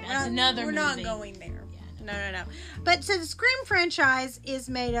 That's another movie. We're not going there. No. But so the Scream franchise is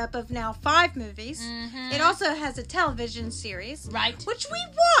made up of now 5 movies. Mm-hmm. It also has a television series. Right. Which we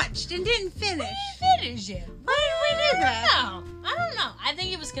watched and didn't finish. We finished it. Why did we do that? No, I don't know. I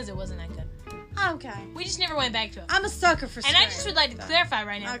think it was because it wasn't that good. Okay. We just never went back to it. I'm a sucker for Scream. And I just would like to clarify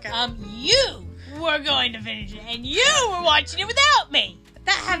right now. Okay. You were going to finish it, and you were watching it without me.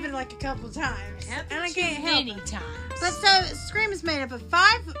 That happened like a couple times. And I can't help it. Many times. But so, Scream is made up of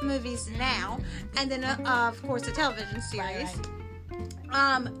 5 movies now, and then, of course, a television series.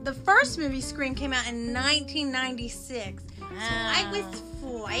 Right. The first movie, Scream, came out in 1996. Wow. So I was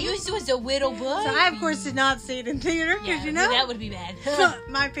 4. You was a widow boy. So I, of course, did not see it in theater, because, that would be bad.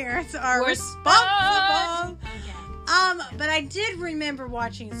 My parents are responsible. Okay. But I did remember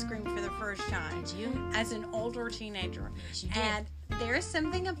watching Scream for the first time. Did you? As an older teenager. Yes, you did. And there's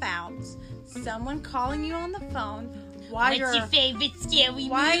something about someone calling you on the phone while What's your favorite scary movie?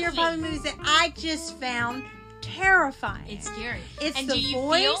 While you're probably movies that I just found terrifying. It's scary. It's and the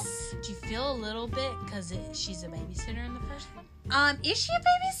voice. Do you feel a little bit because she's a babysitter in the first one? Is she a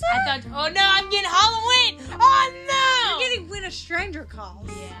babysitter? I thought, oh no, I'm getting Halloween. Oh no! You're getting When a Stranger Calls.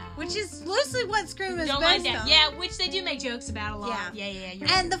 Yeah. Which is loosely what Scream is Don't based like that. on. Yeah, which they do make jokes about a lot. Yeah.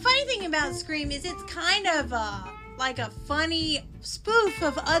 And the funny thing about Scream is it's kind of like a funny spoof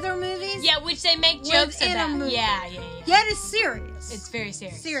of other movies. Yeah, which they make jokes about. Yeah. Yet it's serious. It's very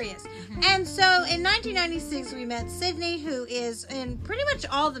serious. Mm-hmm. And so in 1996 we met Sydney, who is in pretty much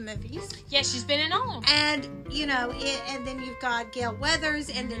all the movies. Yeah, she's been in all of them. And, and then you've got Gail Weathers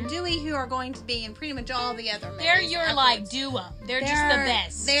and then Dewey, who are going to be in pretty much all the other movies. They're your, duo. They're just the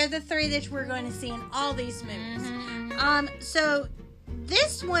best. They're the 3 that we're going to see in all these movies. Mm-hmm. So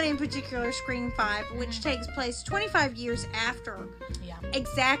this one in particular, Scream 5, which takes place 25 years after,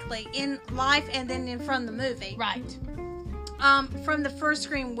 exactly, in life and then from the movie. Right. From the first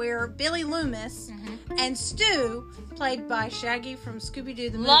Scream, where Billy Loomis and Stu, played by Shaggy from Scooby-Doo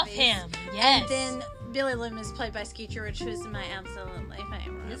the movie. Love him, yes. And then Billy Loomis, played by Skeeter Rich, who's my absolutely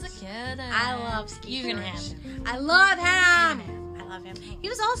favorite. He's a kid. I love Skeeter You're gonna Rich. have him. I love him. love him. He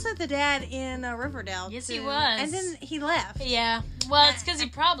was also the dad in Riverdale. Yes, too. he was. And then he left. Yeah. Well, it's because he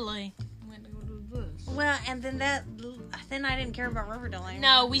probably went to go do this. Well, and then I didn't care about Riverdale anymore.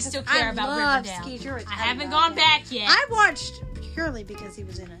 No, we still care about Riverdale. Ski George. I haven't gone back yet. I watched purely because he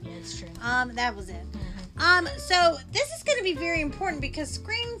was in it. Yeah, it's true. That was it. So this is going to be very important because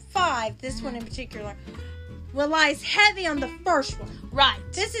Scream 5, this one in particular, relies heavy on the first one. Right.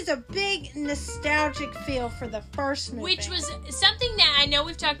 This is a big nostalgic feel for the first movie. Which was something that I know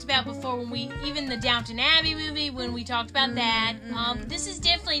we've talked about before when even the Downton Abbey movie, when we talked about that. This is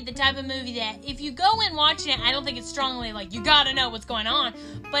definitely the type of movie that if you go in watching it, I don't think it's strongly like, you gotta know what's going on.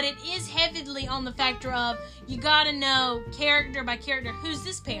 But it is heavily on the factor of, you gotta know character by character, who's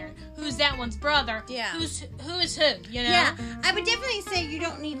this parent? Who's that one's brother? Yeah. Who is who, you know? Yeah, I would definitely say you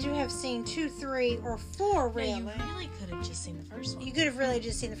don't need to have seen 2, 3, or 4, really. Yeah, you really could have just seen the first one. You could have really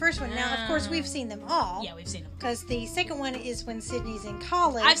just seen the first one. Now, of course, we've seen them all. Yeah, we've seen them. Because the second one is when Sydney's in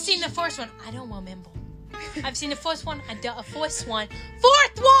college. I've seen the first one. I don't remember. I've seen the first one. Fourth one!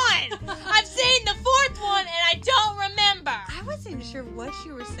 I've seen the fourth one, and I don't remember. I wasn't sure what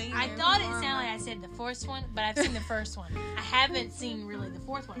you were saying. I thought it sounded like I said the first one, but I've seen the first one. I haven't seen really the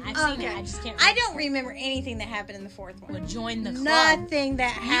fourth one. I've seen it. I just can't remember. I don't remember anything that happened in the fourth one. Well, join the club. Nothing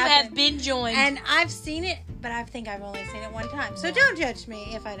that happened. You have been joined. And I've seen it, but I think I've only seen it one time. So don't judge me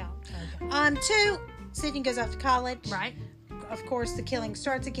if I don't. Okay. 2, Sydney goes off to college. Right. Of course, the killing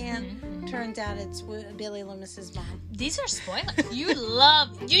starts again. Turns out it's Billy Loomis's mom. These are spoilers. You know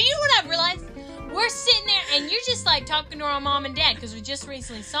what I realized? We're sitting there and you're just like talking to our mom and dad because we just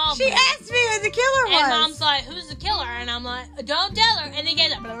recently saw them. She asked me who the killer was. And mom's like, who's the killer? And I'm like, don't tell her. And they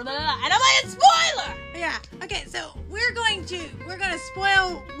get blah, blah, blah, blah. And I'm like, it's spoiler! Yeah. Okay, so we're going to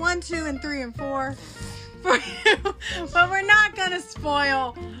spoil 1, 2, and 3, and 4 for you, but we're not going to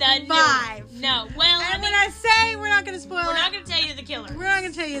spoil 5. No. Well, and when I say we're not going to spoil we're not going to tell you the killer. We're not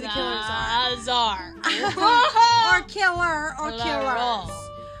going to tell you the killers are. Czar. or killer or killers.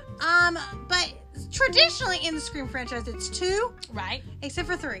 But traditionally in the Scream franchise, it's 2. Right. Except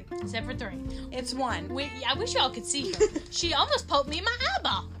for 3. It's 1. I wish y'all could see her. She almost poked me in my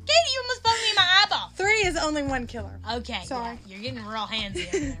eyeball. Katie, you almost poked me in my eyeball. 3 is only 1 killer. Okay. Sorry. Yeah, you're getting real handsy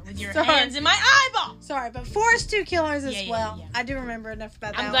over there with your hands in my eyeball. Sorry, but 4 is 2 killers as well. Yeah. I do remember enough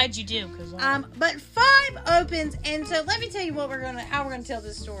about that. I'm glad you do. But 5 opens, and so let me tell you how we're gonna tell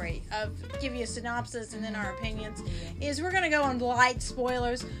this story. Give you a synopsis and then our opinions. Is we're gonna go on light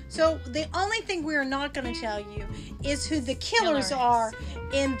spoilers. So the only thing we're not gonna tell you is who the killers are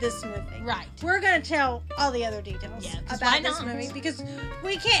in this movie. Right. We're gonna tell all the other details about this movie because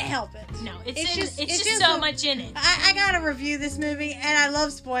we can't help it. No, it's just so much in it. I gotta review this movie, and I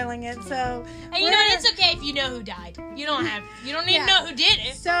love spoiling it. So, and you know, it's okay if you know who died. You don't need to know who did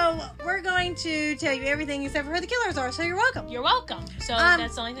it. So we're going to tell you everything except for who the killers are. So you're welcome. You're welcome. So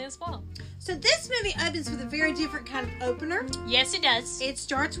that's the only thing that's spoiled. So this movie opens with a very different kind of opener. Yes, it does. It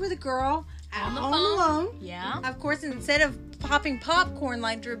starts with a girl out home alone. Yeah. Of course, instead of popping popcorn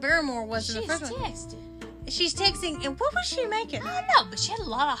like Drew Barrymore was in the first one. She's texting, and what was she making? I don't know, but she had a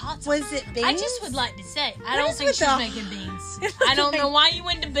lot of hot sauce. Was it beans? I just would like to say, I don't think she was making beans. I don't know why you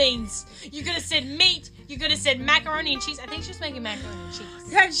went to beans. You could have said meat. You could have said macaroni and cheese. I think she was making macaroni and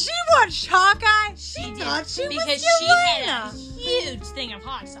cheese. Had she watched Hawkeye? She thought she was because Yelena. she had a huge thing of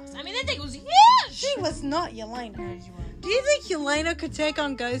hot sauce. I mean, that thing was huge. She was not Yelena. Do you think Yelena could take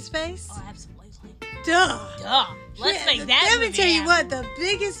on Ghostface? Oh, absolutely. Duh. Let's make that Let me movie tell you happen. what, the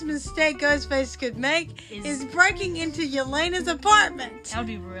biggest mistake Ghostface could make is breaking into Yelena's apartment. That would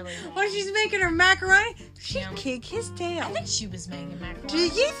be really bad. While she's making her macaroni, she'd kick his tail. I think she was making macaroni. Do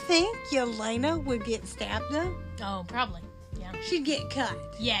you think Yelena would get stabbed though? Oh, probably. Yeah. She'd get cut.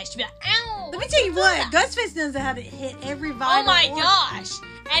 Yeah, she'd be like, ow. Let me tell you what, Ghostface knows how to hit every vital Oh my organ. gosh.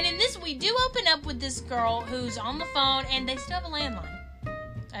 And in this, we do open up with this girl who's on the phone, and they still have a landline.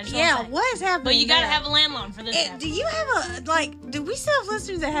 Yeah, what is happening? But you gotta there? have a landline for this. Do you have do we still have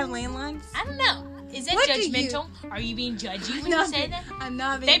listeners that have landlines? I don't know. Is that judgmental? Are you being judgy when you say that? I'm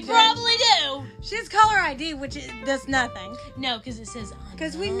not being They probably do. She has caller ID, which does nothing. No, because it says unknown.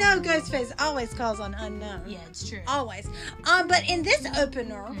 Because we know Ghostface always calls on unknown. Yeah, it's true. Always. But in this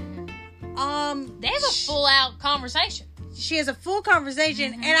opener, they have a full-out conversation. She has a full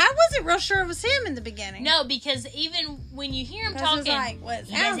conversation, and I wasn't real sure it was him in the beginning. No, because even when you hear him talking,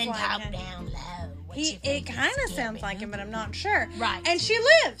 he doesn't talk down low. It kind of sounds like him, but I'm not sure. Right. And she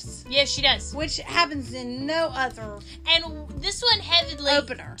lives. Yes, she does. Which happens in no other And this one heavily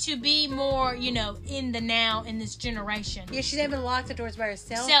opener. To be more, in the now, in this generation. Yeah, she's able to lock the doors by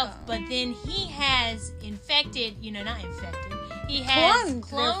herself. But then he has infected, not infected. He has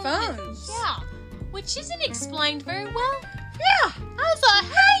cloned their phones. Yeah. Which isn't explained very well. Yeah. I was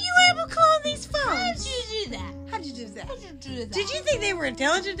like, How are you able to call on these phones? how did you do that? How'd you do that? How did you do that? Did you think they were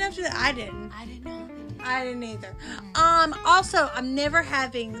intelligent enough to do that? I didn't. I didn't know. I didn't either. Also, I'm never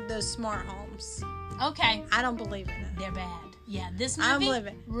having those smart homes. Okay. I don't believe in it. They're bad. Yeah, this I movie believe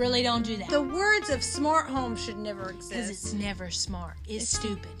it. really don't do that. The words of smart home should never Because exist. it's never smart. It's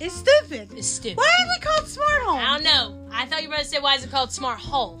stupid. It's stupid. It's stupid. Why are they called smart home? I don't know. I thought you were about to say, why is it called smart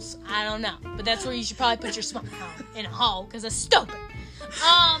holes? I don't know. But that's where you should probably put your smart home, in a hole, because it's stupid.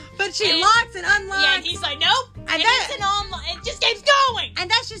 But she locks and unlocks. Yeah, and he's like, nope. And it's an online. It just keeps going. And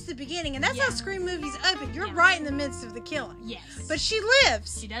that's just the beginning. And that's how Scream movies open. You're right in the midst of the killing. Yes. But she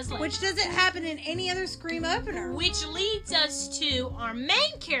lives. She does live. Which doesn't happen in any other Scream opener. Which leads us to our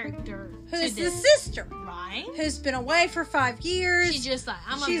main character. Who's the sister. Right. Who's been away for 5 years. She's just like,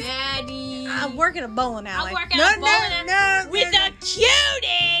 she's a baddie. I work at a bowling alley. I work at a bowling alley. With a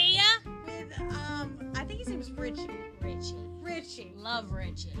cutie. With, I think his name was Richie. Richie. Love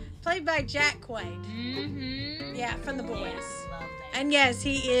Richie. Played by Jack Quaid. Mm-hmm. Yeah, from The Boys. Yes, love that. And yes,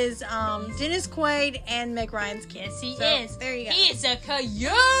 he is Dennis Quaid and Meg Ryan's kid. Yes, he So, is. There you go. He is a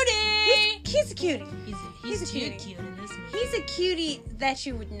coyote. He's a cutie. He's a too cutie. cute in this movie. He's a cutie that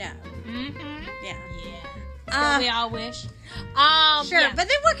you would know. Mm-hmm. Yeah. Yeah. Don't we all wish? Sure, yeah. but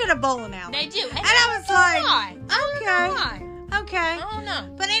they work at a bowling alley. They do. And I was like, Why? Okay. I don't know.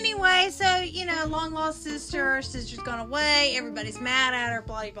 But anyway, so, long lost sister's gone away. Everybody's mad at her,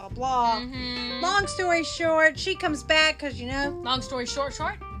 blah, blah, blah. Mm-hmm. Long story short, she comes back because, Long story short.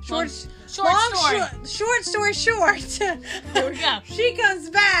 Short story short. There we go. She comes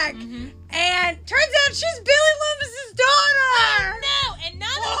back, and turns out she's Billy Loomis's daughter. Oh, no. And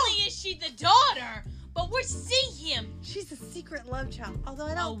not only is she the daughter, but we're seeing him. She's a secret love child. Although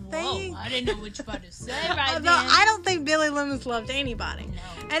I don't Whoa. think. I didn't know what you were about to say right Although then. I don't think Billy Loomis loved anybody. No.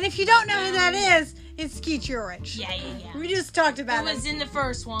 And if you don't know who that is, it's Skeet Ulrich. Yeah. We just talked about It was in the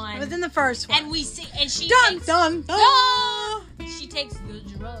first one. It was in the first one. And we see, and she Dun, takes, dun, dun. she takes the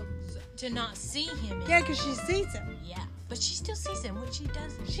drugs to not see him. Yeah, because she sees him. Yeah, but she still sees him when she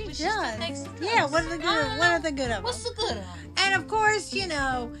doesn't. She But does. still takes the drugs. Yeah, what are the good of What's them? the good of them? And of course,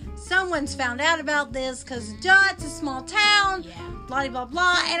 someone's found out about this because it's a small town. Yeah. Blah blah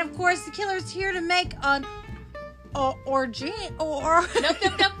blah. And of course, the killer's here to make an orgy or.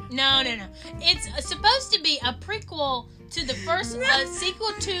 Nope. No. It's supposed to be a prequel to the first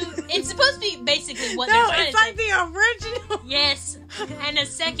sequel to. It's supposed to be basically what they're trying it's to like say. the original. Yes, and a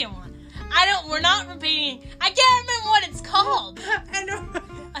second one. We're not repeating. I can't remember what it's called.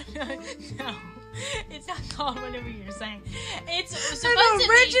 No, it's not called whatever you're saying. It's supposed An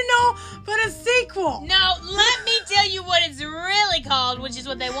original, but a sequel. No, let me tell you what it's really called, which is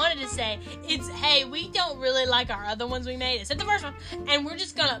what they wanted to say. It's, hey, we don't really like our other ones we made, except the first one, and we're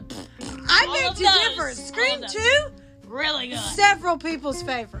just gonna. I beg to differ. Scream 2, really good. several people's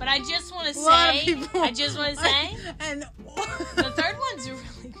favorite. But I just want to lot of say, people. and the third one's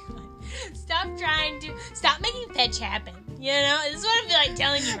really good. Stop making fetch happen. This is what I feel like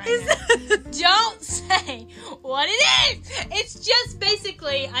telling you right now. Don't say what it is. It's just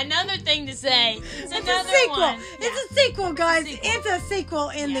basically another thing to say. It's another a sequel. one. It's a sequel, guys. Sequel. It's a sequel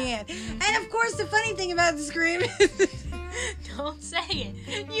in the end. And of course, the funny thing about the Scream is Don't say it.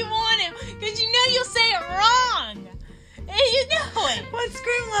 You want him because you'll say it wrong. You know it. What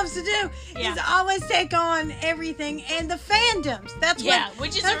Scream loves to do Yeah. is always take on everything and the fandoms. That's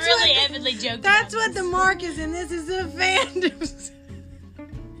which is really heavily joked That's about. what the mark is in this, is the fandoms.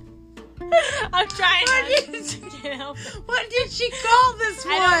 I'm trying What did she call this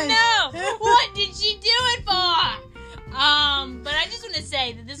one? I don't know. What did she do it for? But I just want to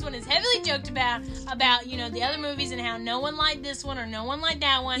say that this one is heavily joked about the other movies and how no one liked this one or no one liked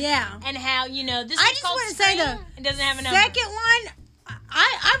that one. Yeah. And how, this I one's just called want to say Scream. It doesn't have a number. second one,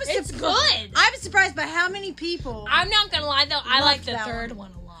 I was It's good. I was surprised by how many people. I'm not going to lie, though. I Loved like the that third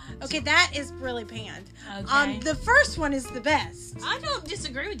one a lot. Okay, that is really panned. Okay. The first one is the best. I don't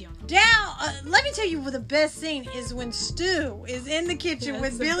disagree with you on that. Now, let me tell you what the best scene is when Stu is in the kitchen That's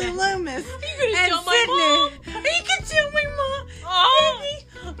with the Billy best. Loomis You could and tell my Sydney. You can tell my mom. Oh.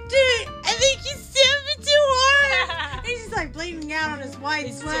 Dude, I think you stabbed me too hard. He's just like bleeding out on his white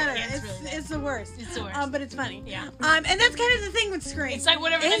It's sweater. really bad. It's the worst. It's the worst. But it's funny. Yeah. And that's kind of the thing with Scream. It's like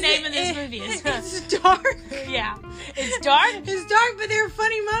whatever the name of this movie is. It's dark. Yeah. It's dark. It's dark, but there are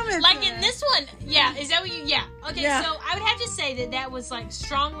funny moments. Like in this one, yeah. Is that what you? Yeah. Okay. Yeah. So I would have to say that was like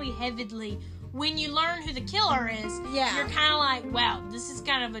strongly, heavily when you learn who the killer is, Yeah. you're kind of like, wow, this is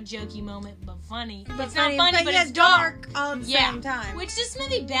kind of a jokey moment, but funny. But It's not funny, but yet it's dark. all at the same time. Which this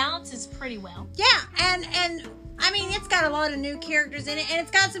movie balances pretty well. Yeah, and I mean, it's got a lot of new characters in it, and it's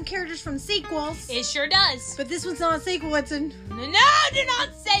got some characters from sequels. It sure does. But this one's not a sequel, it's a... No, do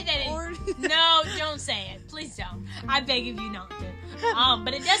not say that. Or... No, don't say it. Please don't. I beg of you not to.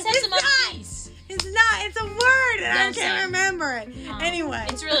 But it does have some other piece. It's not. It's a word, and Don't I can't remember it. Anyway.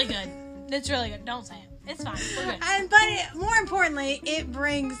 It's really good. It's really good. Don't say it. It's fine. We're good. But more importantly, it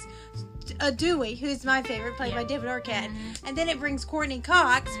brings Dewey, who's my favorite, played by David Arquette. Mm-hmm. And then it brings Courtney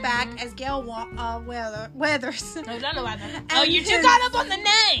Cox back as Gail Weathers. No, not a weather. Oh, you too caught up on the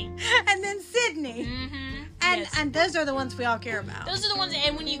name. And then Sydney. Mm-hmm. And those are the ones we all care about. Those are the ones,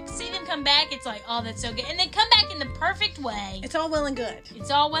 and when you see them come back, it's like, oh, that's so good. And they come back in the perfect way. It's all well and good.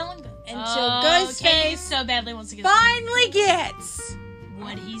 It's all well and good. Until Ghostface so badly wants to get finally gets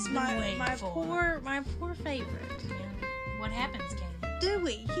what he's been waiting for. My poor favorite. Yeah. What happens, Katie?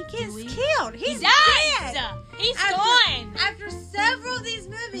 Dewey. He gets killed. He's dead. He's gone. After several of these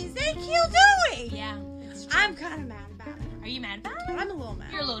movies, they kill Dewey. Yeah. It's true. I'm kind of mad about it. Are you mad about it? I'm a little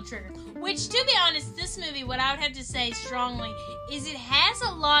mad. You're a little triggered. Which, to be honest, this movie, what I would have to say strongly is it has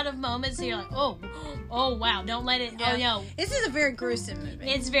a lot of moments that you're like, oh wow, don't let it, oh no. This is a very gruesome movie.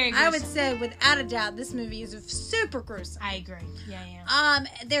 It's very gruesome. I would say, without a doubt, this movie is super gruesome. I agree. Yeah.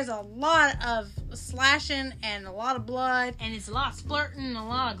 There's a lot of slashing and a lot of blood. And it's a lot of splurting and a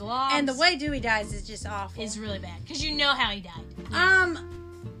lot of gloves. And the way Dewey dies is just awful. It's really bad. Because you know how he died.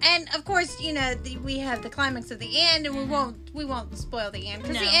 And of course, you know, we have the climax at the end, and we won't spoil the end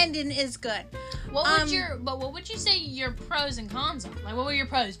because the ending is good. What would you say your pros and cons are? Like, what would your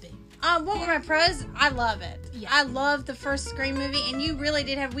pros be? What were my pros? I love it. Yeah. I love the first Scream movie, and you really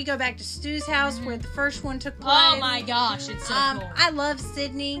did have. We go back to Stu's house where the first one took place. Oh my gosh, it's so cool. I love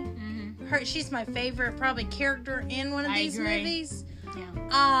Sydney. She's my favorite, probably character in one of these movies.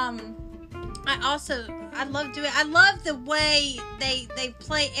 Yeah. I love doing. I love the way they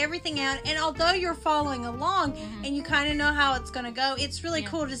play everything out. And although you're following along and you kind of know how it's going to go, it's really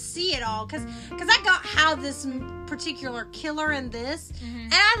cool to see it all. Because I got how this particular killer in this,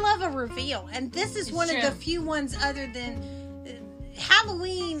 and I love a reveal. And this is one of the few ones other than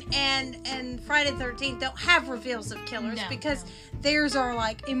Halloween and Friday the 13th don't have reveals of killers because theirs are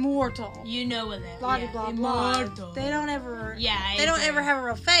like immortal. You know what that? Blah blah blah. They don't ever. Yeah, they don't ever have a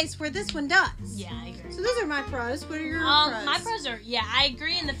real face. Where this one does. Yeah, I agree. So those are my pros. What are your pros? My pros are I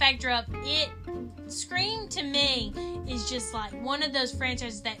agree in the factor of it. Scream to me is just like one of those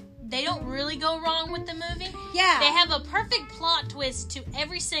franchises that they don't really go wrong with the movie. Yeah. They have a perfect plot twist to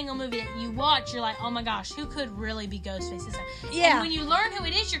every single movie that you watch. You're like, oh my gosh, who could really be Ghostface this time? Yeah. And when you learn who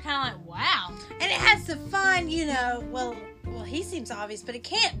it is, you're kind of like, wow. And it has the fun, you know, well, he seems obvious, but it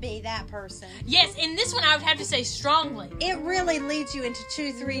can't be that person. Yes, in this one I would have to say strongly. It really leads you into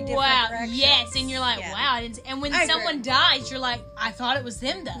 2-3 different directions. Yes, and you're like, wow. And when someone dies, you're like, I thought it was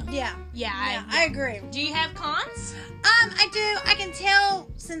them, though. Yeah. I agree. Do you have cons? I do. I can tell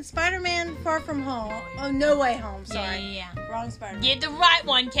since Spider-Man Far From Home. Oh, No Way Home, sorry. Yeah. Wrong Spider-Man. Get the right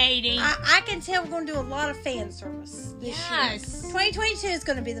one, Katie. I can tell we're going to do a lot of fan service this year. 2022 is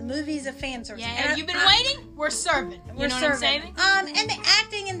going to be the movies of fan service. Yeah, have you been waiting? We're serving. You know what I'm saying? And the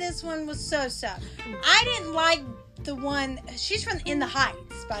acting in this one was so. I didn't like the one. She's from In the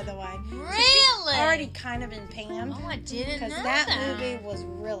Heights, by the way. Really? So she's already kind of been panned. Oh, I didn't know because that movie was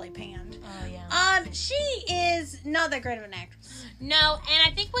really panned. Oh yeah. She is not that great of an actress. No, and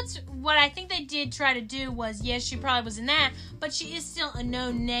I think what I think they did try to do was, yes, she probably was in that, but she is still a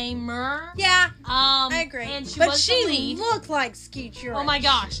no-namer. Yeah, I agree. And she looked like Skeet Ulrich. Oh my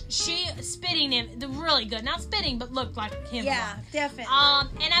gosh, she spitting him, really good. Not spitting, but looked like him. Yeah, definitely.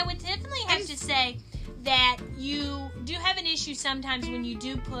 And I would definitely have to say that you do have an issue sometimes when you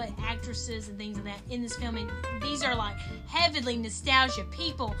do put actresses and things like that in this film, and these are like heavily nostalgia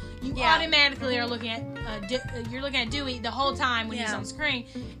people. You automatically are looking at you're looking at Dewey the whole time when he's on screen,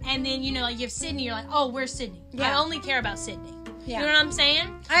 and then you know, like you have Sydney, you're like, oh, where's Sydney? I only care about Sydney. Yeah. You know what I'm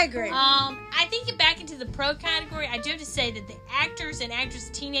saying? I agree. I think back into the pro category, I do have to say that the actors and actresses,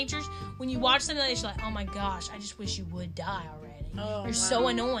 teenagers, when you watch something like this, you're like, oh my gosh, I just wish you would die already. You're so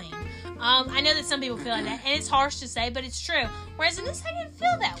annoying. I know that some people feel like that, and it's harsh to say, but it's true. Whereas in this, I didn't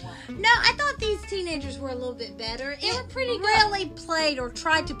feel that way. No, I thought these teenagers were a little bit better. They were pretty good. Really played or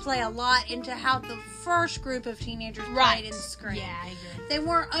tried to play a lot into how the first group of teenagers played in Scream. Yeah, I agree. They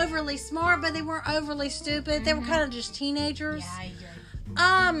weren't overly smart, but they weren't overly stupid. They were kind of just teenagers. Yeah, I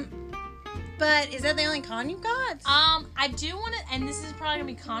agree. But is that the only con you've got? I do want to, and this is probably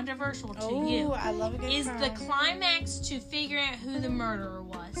going to be controversial to you. I love a good Is the climax to figure out who the murderer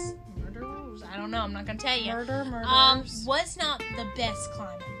was. I don't know. I'm not gonna tell you. Murders. Was not the best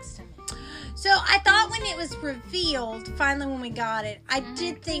climax to me. So I thought when it was revealed, finally when we got it, I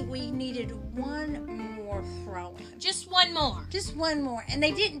did think we needed one more throw-in. Just one more. Just one more. And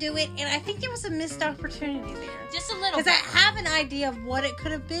they didn't do it, and I think there was a missed opportunity there. Just a little bit. Because I have an idea of what it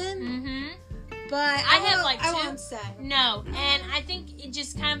could have been. Mm-hmm. But I have like two. I won't say. No, and I think it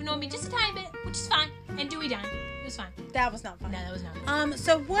just kind of annoyed me just a tiny bit, which is fine. And Dewey died. It was fine. That was not fun. No, that was not fun.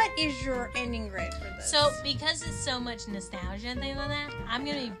 So what is your ending grade for this? So, because it's so much nostalgia and things like that, I'm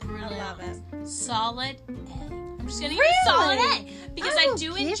going to be brutally honest. Solid A. I'm just going to give it a solid A. Because I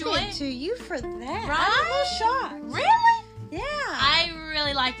do enjoy it. To you for that. Right? I'm a little shocked. Really? Yeah. I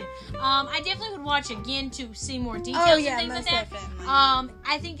really liked it. I definitely would watch again to see more details and things like that. Definitely.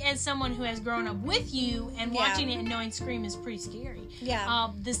 I think as someone who has grown up with you and watching it and knowing Scream is pretty scary.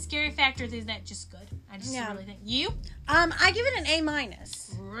 Yeah. The scary factor is that just good. I just really think. You? I give it an A-.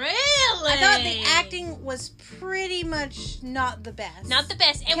 Really? I thought the acting was pretty much not the best. Not the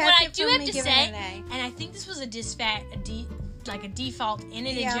best. And what I do have to say, an and I think this was a default in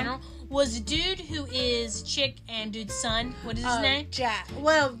it in general, was the dude who is Chick and dude's son. What is his name? Jack.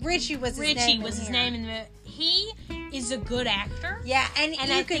 Well, Richie was his name. Richie was his name in the. He is a good actor. Yeah, and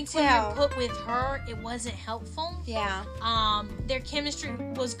I think when you're put with her, it wasn't helpful. Yeah. Their chemistry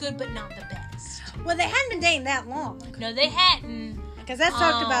was good, but not the best. Well, they hadn't been dating that long. No, they hadn't. Because that's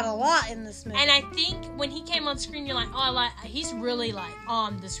talked about a lot in this movie. And I think when he came on screen, you're like, oh, he's really like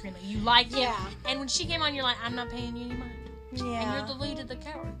on the screen. Like, you like him. Yeah. And when she came on, you're like, I'm not paying you any mind. Yeah. And you're the lead of the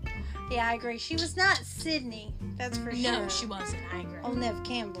character. Yeah, I agree. She was not Sydney. That's for sure. No, she wasn't. I agree. Oh, Nev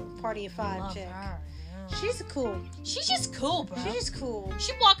Campbell, Party of Five Love chick. her. Yeah. She's cool. She's just cool, bro. She's just cool.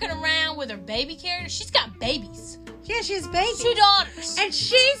 She's walking around with her baby carrier. She's got babies. Yeah, she has babies. 2 daughters. And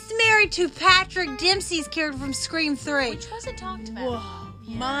she's married to Patrick Dempsey's character from Scream 3. Which wasn't talked about. Whoa.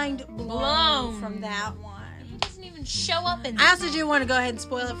 Yeah. Mind blown from that one. He doesn't even show up in this. I also do want to go ahead and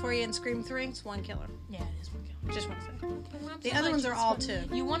spoil it for you in Scream 3. It's one killer. Yeah, it is one killer. Just one second. The other ones are all 2.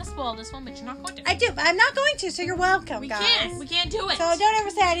 You want to spoil this one, but you're not going to. I do, but I'm not going to, so you're welcome, guys. We can't do it. So don't ever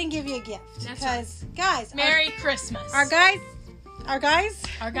say I didn't give you a gift. That's because, guys. Merry Christmas. Our guys. Our gift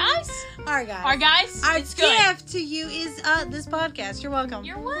to you is this podcast. You're welcome.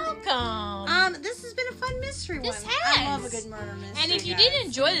 You're welcome. This has been a fun mystery one. This has. I love a good murder mystery. And if you did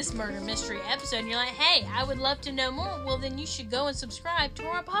enjoy this murder mystery episode and you're like, hey, I would love to know more, well, then you should go and subscribe to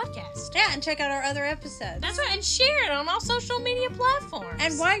our podcast. Yeah, and check out our other episodes. That's right, and share it on all social media platforms.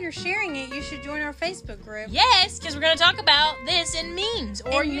 And while you're sharing it, you should join our Facebook group. Yes, because we're going to talk about this in memes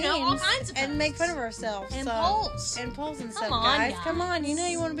or, all kinds of and make fun of ourselves. And polls. And polls and Come stuff, on, guys. Come on, you know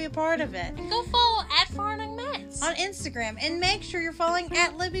you want to be a part of it. And go follow @Farnham on Instagram, and make sure you're following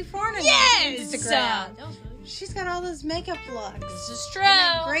 @LibbyFarnham on Instagram. She's got all those makeup looks. This is true. And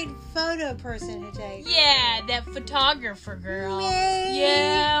that great photo person who takes. Yeah, that photographer girl. Yay.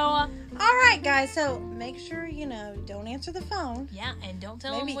 Yeah. All right, guys. So make sure don't answer the phone. Yeah, and don't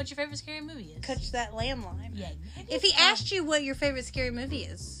tell him what your favorite scary movie is. Catch that landline. Yeah. If he asked you what your favorite scary movie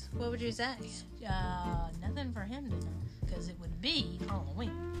is, what would you say? Nothing for him to know, because it would be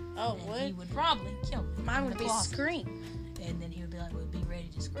Halloween. Oh, and he would probably kill me. Mine would be Scream. And then he would be like, we'll be ready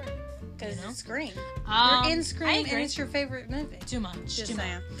to scream. Because it's Scream. You're in Scream, and it's your favorite movie. Too much. Too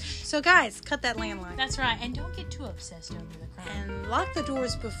much. So, guys, cut that landline. That's right. And don't get too obsessed over the crime. And lock the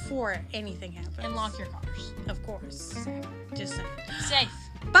doors before anything happens. And lock your cars. Of course. Just saying. Safe.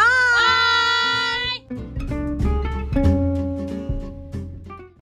 Bye! Bye!